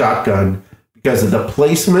particular shotgun because of the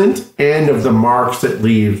placement and of the marks it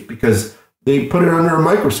leaves, because they put it under a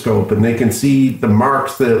microscope and they can see the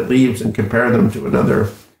marks that it leaves and compare them to another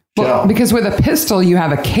shell. Well, because with a pistol, you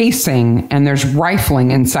have a casing and there's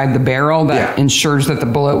rifling inside the barrel that ensures that the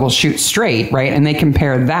bullet will shoot straight, right? And they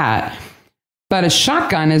compare that. But a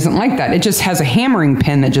shotgun isn't like that. It just has a hammering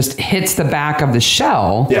pin that just hits the back of the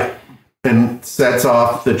shell. Yeah. And sets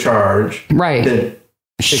off the charge. Right. That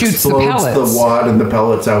shoots the explodes pellets. the wad and the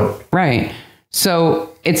pellets out. Right.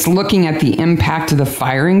 So it's looking at the impact of the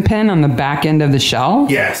firing pin on the back end of the shell?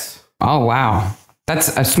 Yes. Oh, wow.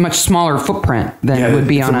 That's a much smaller footprint than it would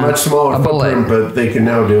be on a much smaller bullet. footprint, but they can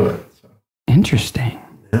now do it. So. Interesting.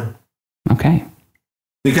 Yeah. Okay.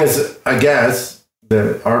 Because I guess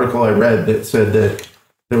the article I read that said that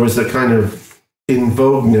there was a kind of in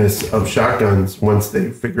vogueness of shotguns once they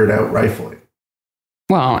figured out rifling.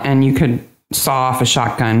 Well, and you could saw off a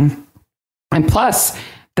shotgun. And plus,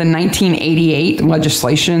 the 1988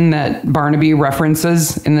 legislation that Barnaby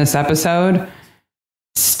references in this episode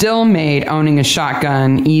still made owning a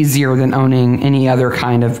shotgun easier than owning any other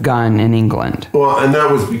kind of gun in England. Well, and that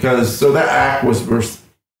was because, so that act was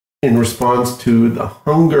in response to the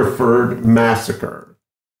Hungerford Massacre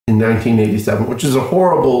in 1987, which is a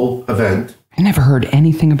horrible event. I never heard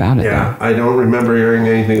anything about it. Yeah, I don't remember hearing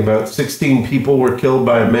anything about it. 16 people were killed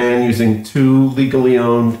by a man using 2 legally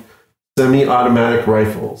owned semi-automatic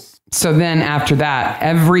rifles. So then after that,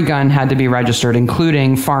 every gun had to be registered,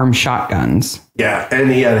 including farm shotguns. Yeah,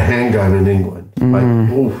 and he had a handgun in England. Like,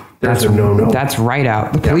 ooh, that's a no-no. That's right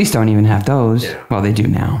out. The police don't even have those. Yeah. Well, they do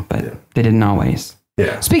now, but they didn't always.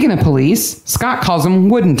 Yeah. Speaking of police, Scott calls them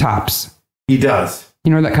wooden tops. He does. You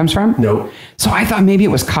know where that comes from? No. So I thought maybe it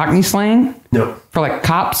was Cockney slang. No. For like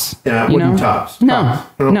cops. Yeah, you wooden know? tops. No.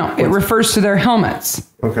 Oh, No. It refers to their helmets.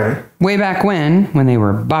 Okay. Way back when they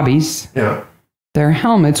were bobbies, Yeah. their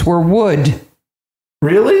helmets were wood.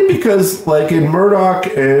 Really? Because like in Murdoch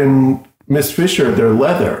and Miss Fisher, they're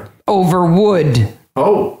leather. Over wood.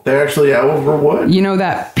 Oh, they're actually over wood? You know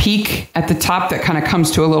that peak at the top that kind of comes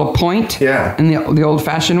to a little point? Yeah. And the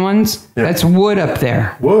old-fashioned ones? Yeah. That's wood up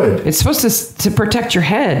there. Wood. It's supposed to protect your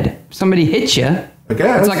head. If somebody hits you. I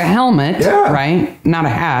guess. It's like a helmet, Yeah. right? Not a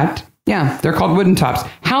hat. Yeah, they're called wooden tops.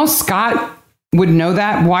 How Scott would know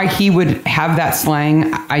that, why he would have that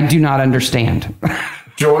slang, I do not understand.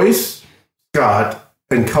 Joyce, Scott,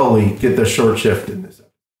 and Cully get the short shift in this episode.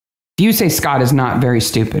 You say Scott is not very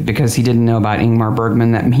stupid because he didn't know about Ingmar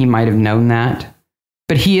Bergman, that he might have known that.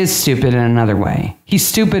 But he is stupid in another way. He's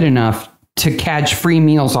stupid enough to catch free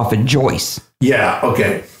meals off of Joyce. Yeah,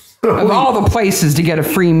 okay. Of all the places to get a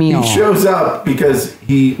free meal. He shows up because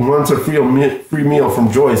he wants a free meal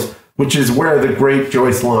from Joyce, which is where the great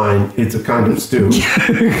Joyce line, "It's a kind of stew,"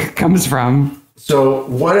 comes from. So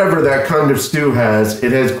whatever that kind of stew has,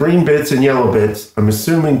 it has green bits and yellow bits. I'm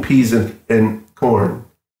assuming peas and corn.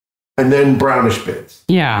 And then brownish bits.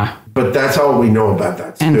 Yeah. But that's all we know about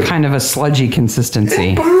that stew. And kind of a sludgy consistency.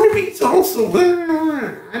 And Barnaby's also,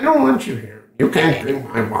 I don't want you here. You can't drink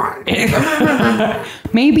my wine.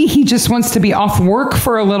 Maybe he just wants to be off work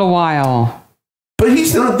for a little while. But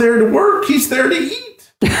he's not there to work. He's there to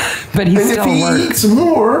eat. But he and still if he works. eats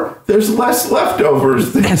more, there's less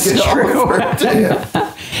leftovers. That's true. Offered to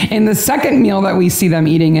him. In the second meal that we see them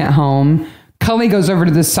eating at home, Cully goes over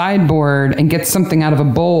to the sideboard and gets something out of a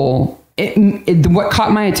bowl. What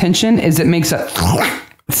caught my attention is it makes a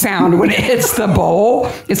sound when it hits the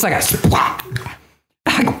bowl. It's like a splat.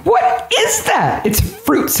 Like, what is that? It's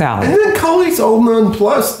fruit salad. And then Cully's all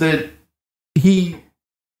nonplussed that he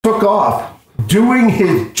took off doing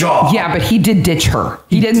his job. Yeah, but he did ditch her.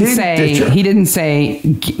 He didn't say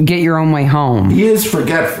get your own way home. He is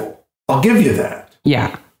forgetful. I'll give you that.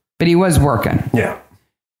 Yeah, but he was working. Yeah.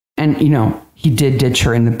 And, he did ditch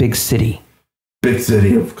her in the big city. Big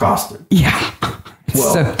city of Coston. Yeah.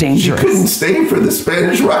 It's so dangerous. She couldn't stay for the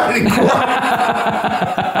Spanish riding club.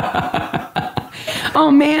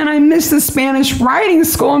 Oh, man, I missed the Spanish riding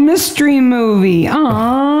school mystery movie.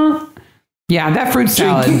 Aww. Yeah, that fruit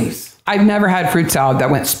salad. Jinkies. I've never had fruit salad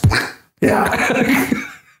that went splat. Yeah.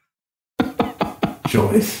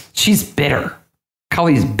 Joyce. She's bitter.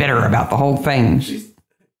 Cully's bitter about the whole thing.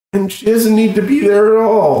 And she doesn't need to be there at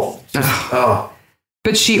all. Just,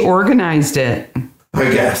 But she organized it.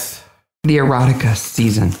 I guess. The erotica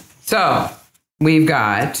season. So we've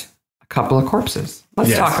got a couple of corpses.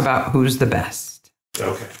 Let's talk about who's the best.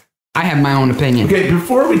 Okay. I have my own opinion. Okay,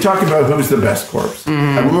 before we talk about who's the best corpse,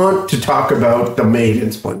 I want to talk about the Maid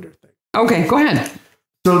and Splendour thing. Okay, go ahead.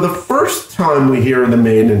 So the first time we hear the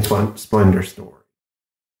Maid and Splendour story,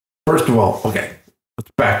 first of all, okay,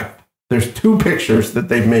 let's back up. There's 2 pictures that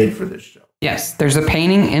they've made for this show. Yes, there's a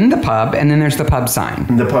painting in the pub, and then there's the pub sign.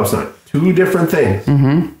 And the pub sign. 2 different things.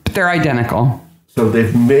 Mm-hmm. But they're identical. So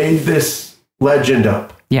they've made this legend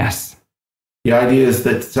up. Yes. The idea is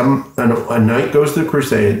that a knight goes to the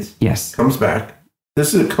Crusades. Yes. Comes back.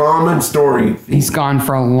 This is a common story. He's gone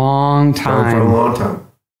for a long time. Gone for a long time.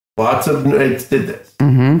 Lots of knights did this.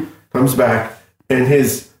 Mm-hmm. Comes back, and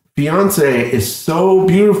his fiancée is so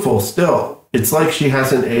beautiful still. It's like she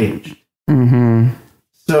hasn't aged. Mm-hmm.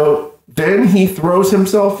 So then he throws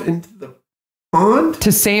himself into the pond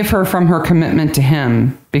to save her from her commitment to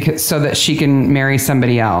him, so that she can marry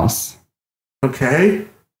somebody else. Okay.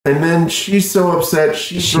 And then she's so upset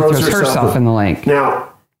she throws herself in the lake.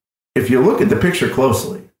 Now, if you look at the picture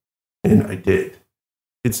closely, and I did,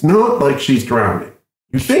 it's not like she's drowning.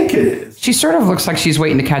 You think it is. She sort of looks like she's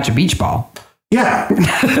waiting to catch a beach ball. Yeah.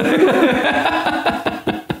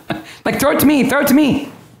 Like, throw it to me, throw it to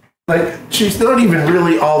me. Like, she's not even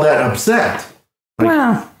really all that upset. Like,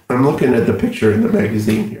 well, I'm looking at the picture in the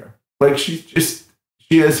magazine here. Like, she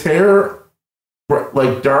has hair,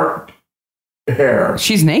 like dark hair.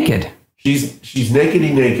 She's naked. She's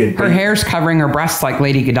nakedy naked. Her hair's covering her breasts like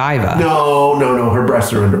Lady Godiva. No. Her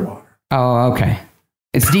breasts are underwater. Oh, okay.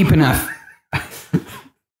 It's deep enough.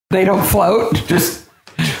 They don't float. Just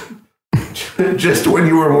just when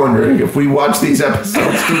you were wondering if we watch these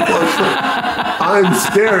episodes too closely, I'm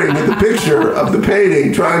staring at the picture of the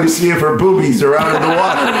painting, trying to see if her boobies are out of the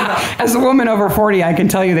water. As a woman over 40, I can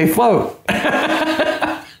tell you they float.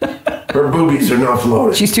 Her boobies are not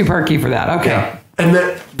floating. She's too perky for that. Okay. Yeah. And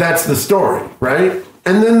that's the story, right?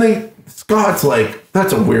 And then Scott's like,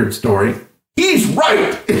 that's a weird story. He's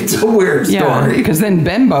right. It's a weird story. Because then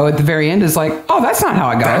Bembo at the very end is like, oh, that's not how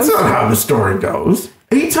it goes. That's not how the story goes.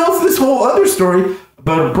 And he tells this whole other story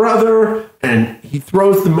about a brother, and he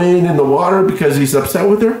throws the maid in the water because he's upset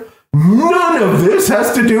with her. None of this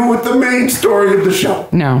has to do with the main story of the show.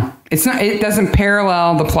 No, it's not. It doesn't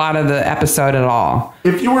parallel the plot of the episode at all.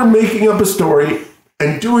 If you were making up a story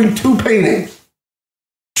and doing two paintings,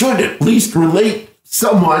 should at least relate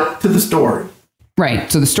somewhat to the story.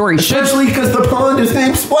 Right. So the story especially because the pond is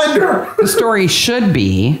named Splendour. The story should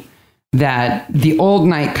be that the old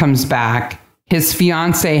knight comes back. His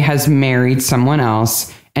fiance has married someone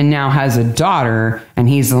else and now has a daughter, and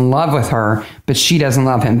he's in love with her, but she doesn't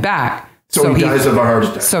love him back. So he dies of a heart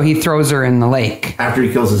attack. So he throws her in the lake. After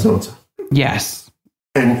he kills his own son. Yes.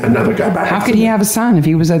 And another guy back. How could he have a son if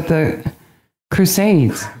he was at the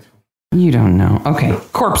Crusades? You don't know. Okay. No.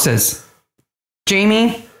 Corpses.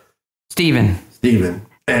 Jamie, Stephen.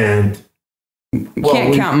 And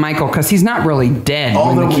can't count Michael because he's not really dead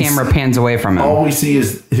when the camera pans away from him. All we see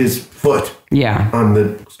is his foot on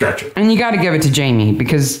the stretcher. And you got to give it to Jamie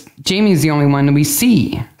because Jamie's the only one that we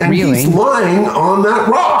see. And he's lying on that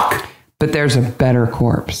rock. But there's a better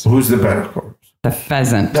corpse. Who's the better corpse? The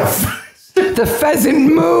pheasant. The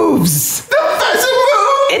pheasant moves. The pheasant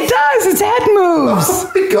moves. It does. Its head moves.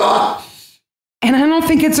 Oh my gosh. And I don't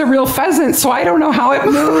think it's a real pheasant, so I don't know how it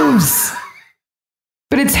moves.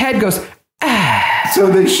 But its head goes, ah. So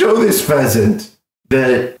they show this pheasant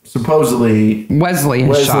that supposedly Wesley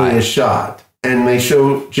is shot. And they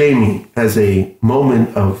show Jamie as a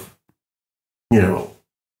moment of,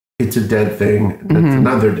 it's a dead thing. It's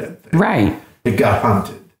another dead thing. Right. It got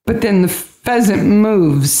hunted. But then the pheasant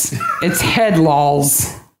moves. Its head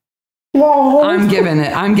lolls. I'm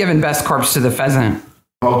giving best corpse to the pheasant.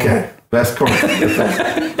 Okay. Best corpse to the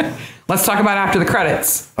pheasant. Let's talk about after the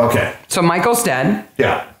credits. Okay. So Michael's dead.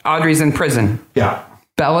 Yeah. Audrey's in prison. Yeah.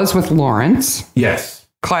 Bella's with Lawrence. Yes.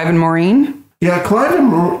 Clive and Maureen. Yeah,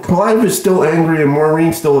 Clive is still angry and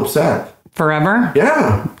Maureen's still upset. Forever?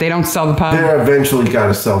 Yeah. They don't sell the pub? They eventually got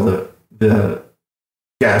to sell the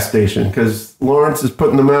gas station because Lawrence is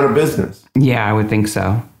putting them out of business. Yeah, I would think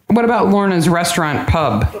so. What about Lorna's restaurant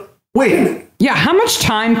pub? Wait a minute. Yeah, how much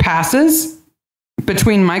time passes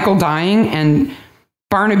between Michael dying and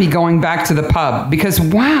Barnaby going back to the pub? Because,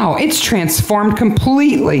 wow, it's transformed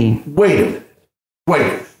completely. Wait a minute.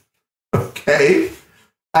 Okay.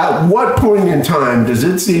 At what point in time does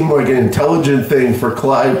it seem like an intelligent thing for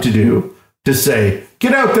Clive to do to say,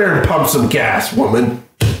 get out there and pump some gas, woman?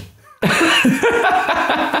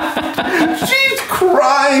 She's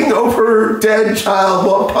crying over her dead child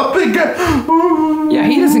while pumping gas. Yeah,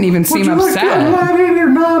 he doesn't even seem upset. Let it or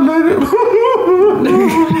not let it?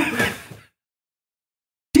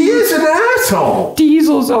 He is an asshole.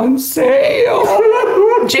 Diesel's on sale.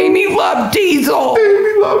 Jamie loved Diesel.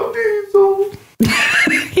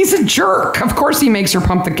 He's a jerk. Of course he makes her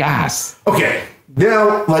pump the gas. Okay,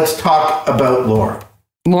 now let's talk about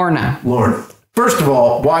Lorna. First of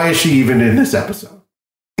all, why is she even in this episode?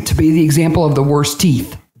 To be the example of the worst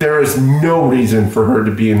teeth. There is no reason for her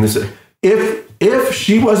to be in this. If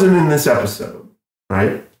she wasn't in this episode,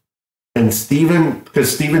 right? And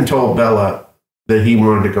because Stephen told Bella that he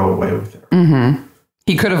wanted to go away with her. Mm-hmm.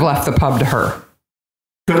 He could have left the pub to her.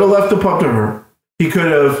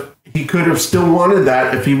 He could have still wanted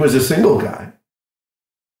that if he was a single guy.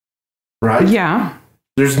 Right? Yeah.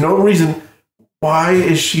 There's no reason. Why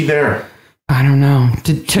is she there? I don't know.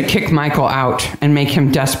 To kick Michael out and make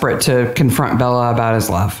him desperate to confront Bella about his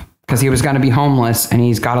love. Because he was going to be homeless and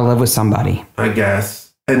he's got to live with somebody. I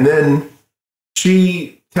guess. And then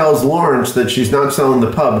she tells Lawrence that she's not selling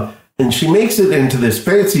the pub. And she makes it into this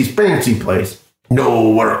fancy place. No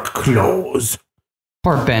work clothes.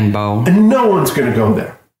 Poor Bembo. And no one's going to go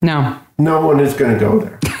there. No. No one is going to go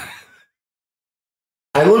there.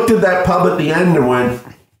 I looked at that pub at the end and went,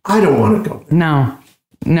 I don't want to go there. No.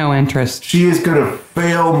 No interest. She is going to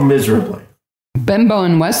fail miserably. Bembo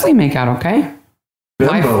and Wesley make out okay.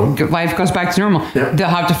 Life goes back to normal. Yep. They'll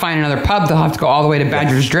have to find another pub. They'll have to go all the way to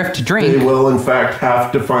Badger's Drift to drink. They will, in fact,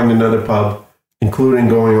 have to find another pub, including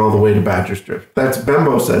going all the way to Badger's Drift. That's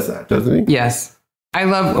Bembo says that, doesn't he? Yes. I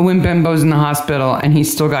love when Bembo's in the hospital and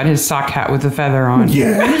he's still got his sock hat with the feather on.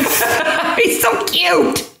 Yes. He's so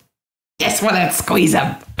cute. Just want to squeeze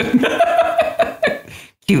him.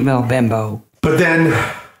 Cute little Bembo. But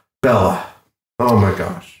then Bella. Oh my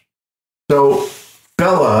gosh. So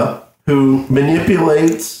Bella, who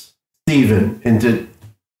manipulates Stephen into...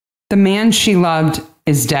 The man she loved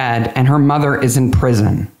is dead and her mother is in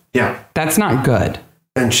prison. Yeah. That's not good.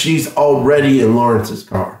 And she's already in Lawrence's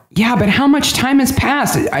car. Yeah, but how much time has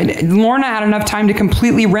passed? Lorna had enough time to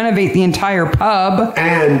completely renovate the entire pub.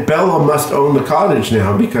 And Bella must own the cottage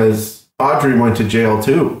now because Audrey went to jail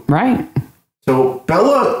too. Right. So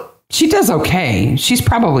Bella... She does okay. She's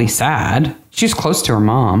probably sad. She's close to her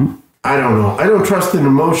mom. I don't know. I don't trust an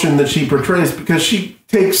emotion that she portrays because she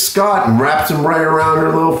takes Scott and wraps him right around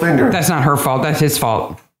her little finger. That's not her fault. That's his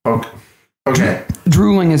fault. Okay.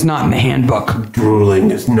 Drooling is not in the handbook. Drooling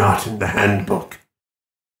is not in the handbook.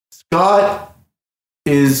 Scott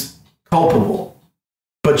is culpable,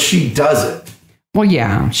 but she does it. Well,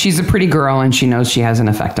 yeah. She's a pretty girl and she knows she has an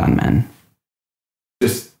effect on men.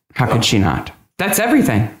 How could she not? That's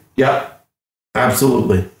everything. Yeah,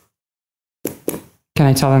 absolutely. Can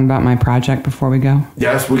I tell them about my project before we go?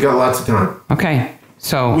 Yes, we got lots of time. Okay,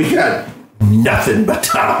 so... We got nothing but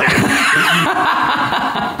time.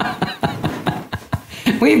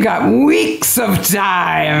 We've got weeks of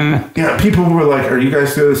time. Yeah, people were like, are you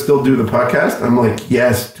guys going to still do the podcast? I'm like,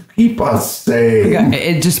 yes, to keep us sane.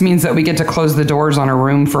 It just means that we get to close the doors on a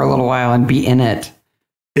room for a little while and be in it.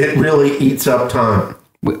 It really eats up time.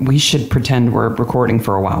 We should pretend we're recording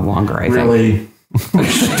for a while longer, I think. Really? We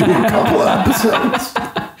should do a couple episodes.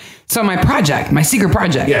 So my secret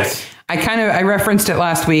project. Yes. I referenced it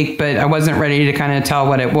last week, but I wasn't ready to kind of tell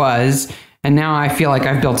what it was. And now I feel like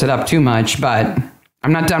I've built it up too much, but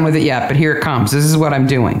I'm not done with it yet. But here it comes. This is what I'm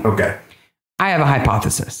doing. Okay. I have a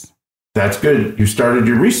hypothesis. That's good. You started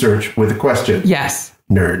your research with a question. Yes.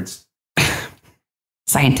 Nerds.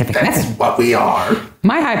 Scientific That's method. what we are.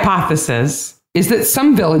 My hypothesis is that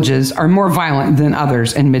some villages are more violent than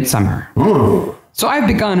others in Midsomer. Ooh. So I've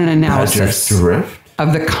begun an analysis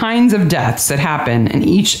of the kinds of deaths that happen in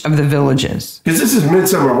each of the villages. Because this is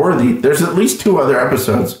Midsomer worthy. There's at least 2 other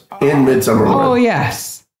episodes in Midsomer worthy. Oh,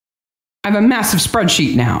 yes. I have a massive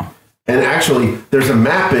spreadsheet now. And actually, there's a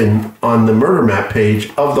mapping on the murder map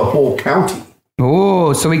page of the whole county.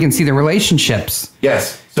 Oh, so we can see the relationships.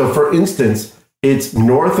 Yes. So, for instance, it's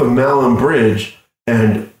north of Malin Bridge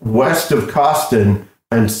and west of Coston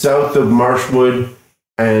and south of Marshwood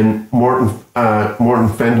and Morton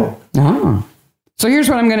Fendel. Oh. So here's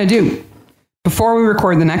what I'm going to do. Before we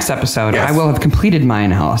record the next episode, Yes. I will have completed my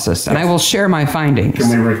analysis and I will share my findings. Can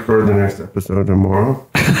we record the next episode tomorrow?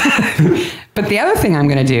 But the other thing I'm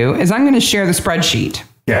going to do is I'm going to share the spreadsheet.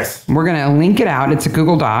 Yes. We're going to link it out. It's a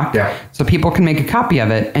Google Doc. Yeah. So people can make a copy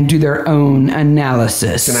of it and do their own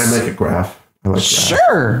analysis. Can I make a graph? I like graphs.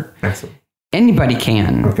 Sure. Excellent. Anybody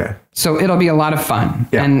can. Okay. So it'll be a lot of fun.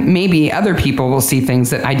 Yeah. And maybe other people will see things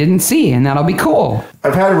that I didn't see, and that'll be cool.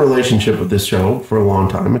 I've had a relationship with this show for a long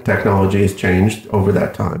time, and technology has changed over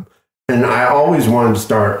that time. And I always wanted to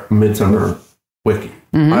start Midsomer Wiki.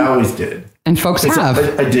 Mm-hmm. I always did. And folks have.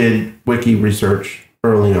 I did wiki research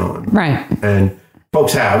early on. Right. And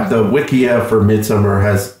folks have. The Wikia for Midsomer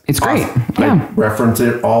has... It's great. I Yeah. reference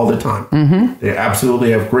it all the time. Mm-hmm. They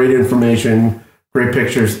absolutely have great information. Great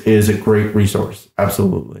Pictures is a great resource.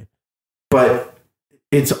 Absolutely. But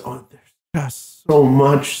there's just so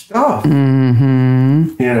much stuff.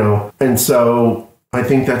 Mm-hmm. You know, and so I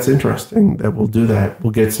think that's interesting that we'll do that.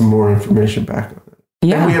 We'll get some more information back on it.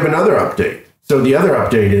 Yeah. And we have another update. So the other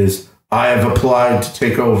update is I have applied to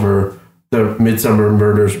take over the Midsomer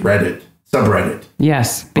Murders Reddit subreddit.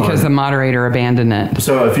 Yes, because the moderator abandoned it.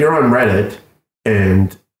 So if you're on Reddit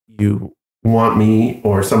and you want me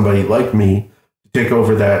or somebody like me to take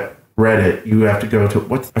over that Reddit, you have to go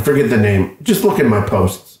to I forget the name. Just look in my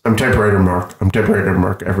posts. I'm typewriter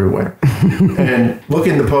mark everywhere. And look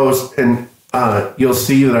in the post and you'll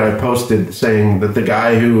see that I posted saying that the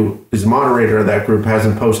guy who is moderator of that group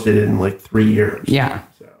hasn't posted in like 3 years. Yeah.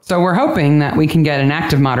 So we're hoping that we can get an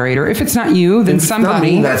active moderator. If it's not you, then somebody.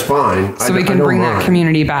 Not me, that's fine. So we can bring that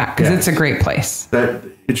community back because it's a great place. That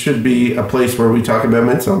it should be a place where we talk about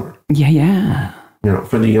Midsomer. Yeah, yeah. You know,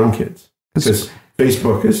 for the young kids. Because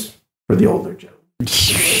Facebook is for the older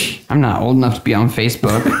generation. I'm not old enough to be on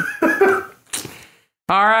Facebook.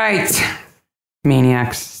 All right.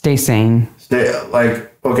 Maniacs, stay sane.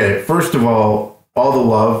 Okay, first of all the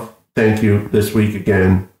love. Thank you this week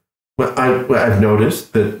again. But I've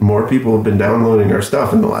noticed that more people have been downloading our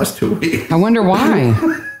stuff in the last 2 weeks. I wonder why.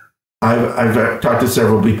 I've talked to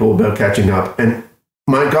several people about catching up. And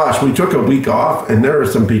my gosh, we took a week off and there are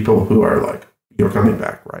some people who are like you're coming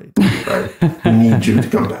back, right? Right. We need you to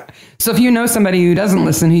come back. So if you know somebody who doesn't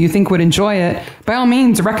listen, who you think would enjoy it, by all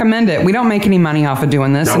means, recommend it. We don't make any money off of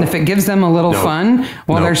doing this. And if it gives them a little fun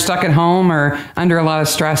while they're stuck at home or under a lot of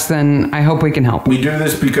stress, then I hope we can help. We do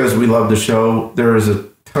this because we love the show. There is a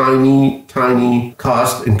tiny, tiny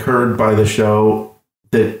cost incurred by the show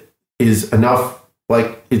that is enough,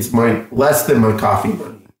 like it's less than my coffee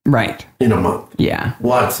money. Right. In a month. Yeah.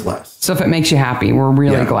 Lots less. So if it makes you happy, we're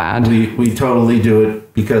really glad. We totally do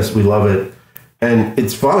it because we love it. And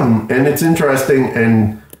it's fun and it's interesting.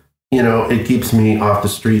 And, you know, it keeps me off the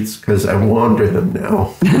streets because I wander them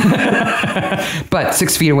now. But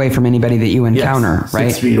 6 feet away from anybody that you encounter, right?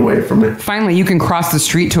 6 feet away from it. Finally, you can cross the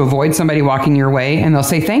street to avoid somebody walking your way and they'll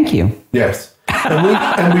say thank you. Yes.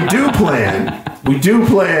 And we do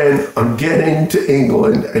plan on getting to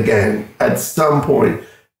England again at some point.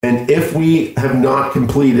 And if we have not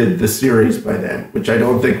completed the series by then, which I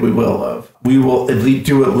don't think we will have, we will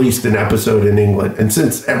do at least an episode in England. And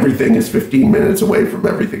since everything is 15 minutes away from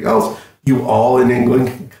everything else, you all in England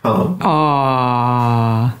can come.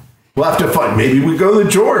 Aww. We'll have to find. Maybe we go to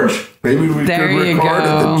George. Maybe we could record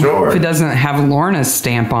at the George. If it doesn't have Lorna's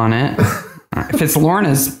stamp on it. If it's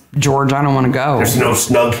Lorna's George, I don't want to go. There's no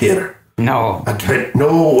snug here. No. I get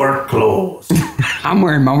no work clothes. I'm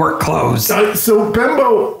wearing my work clothes. So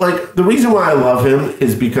Bembo, like, the reason why I love him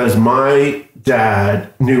is because my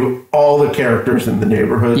dad knew all the characters in the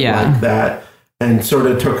neighborhood like that and sort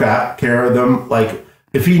of took care of them. Like,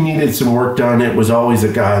 if he needed some work done, it was always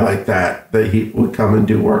a guy like that he would come and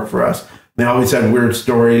do work for us. They always had weird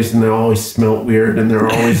stories and they always smelt weird and they're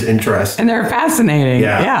always interesting. And they're fascinating.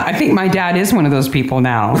 Yeah. I think my dad is one of those people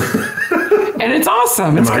now. And it's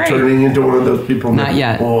awesome. It's great. Am I turning into one of those people? Not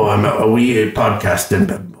yet. Oh, I'm a wee podcasting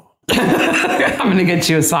Bembo. I'm going to get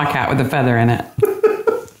you a sock hat with a feather in it.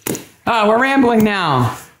 Oh, we're rambling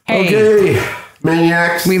now. Hey. Okay,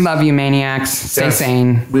 Maniacs. We love you, Maniacs. Stay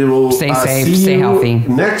sane. We will stay safe. See stay you healthy.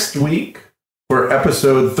 Next week for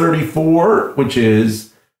episode 34, which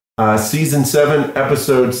is season 7,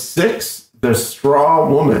 episode 6, The Straw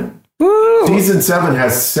Woman. Woo! Season 7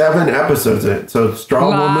 has 7 episodes in it. So Straw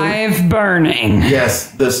Woman. Live burning. Yes,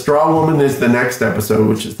 The Straw Woman is the next episode,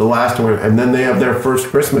 which is the last one. And then they have their first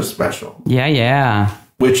Christmas special. Yeah.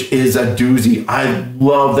 Which is a doozy. I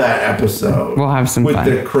love that episode. We'll have some fun. With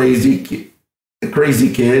the crazy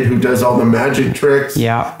kid who does all the magic tricks.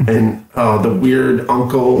 Yeah. And the weird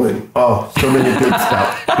uncle and so many good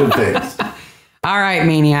stuff. Good things. All right,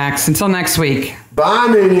 Maniacs. Until next week. Bye,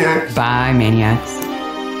 Maniacs. Bye, Maniacs.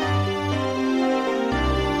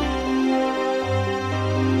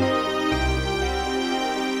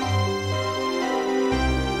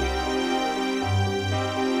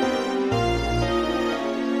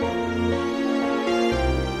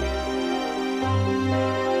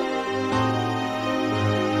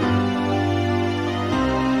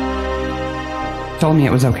 Told me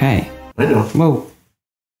it was okay. I know. Whoa.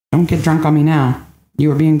 Don't get drunk on me now. You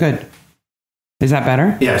were being good. Is that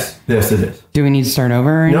better? Yes, it is. Do we need to start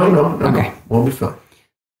over? No. Okay. We'll be fine.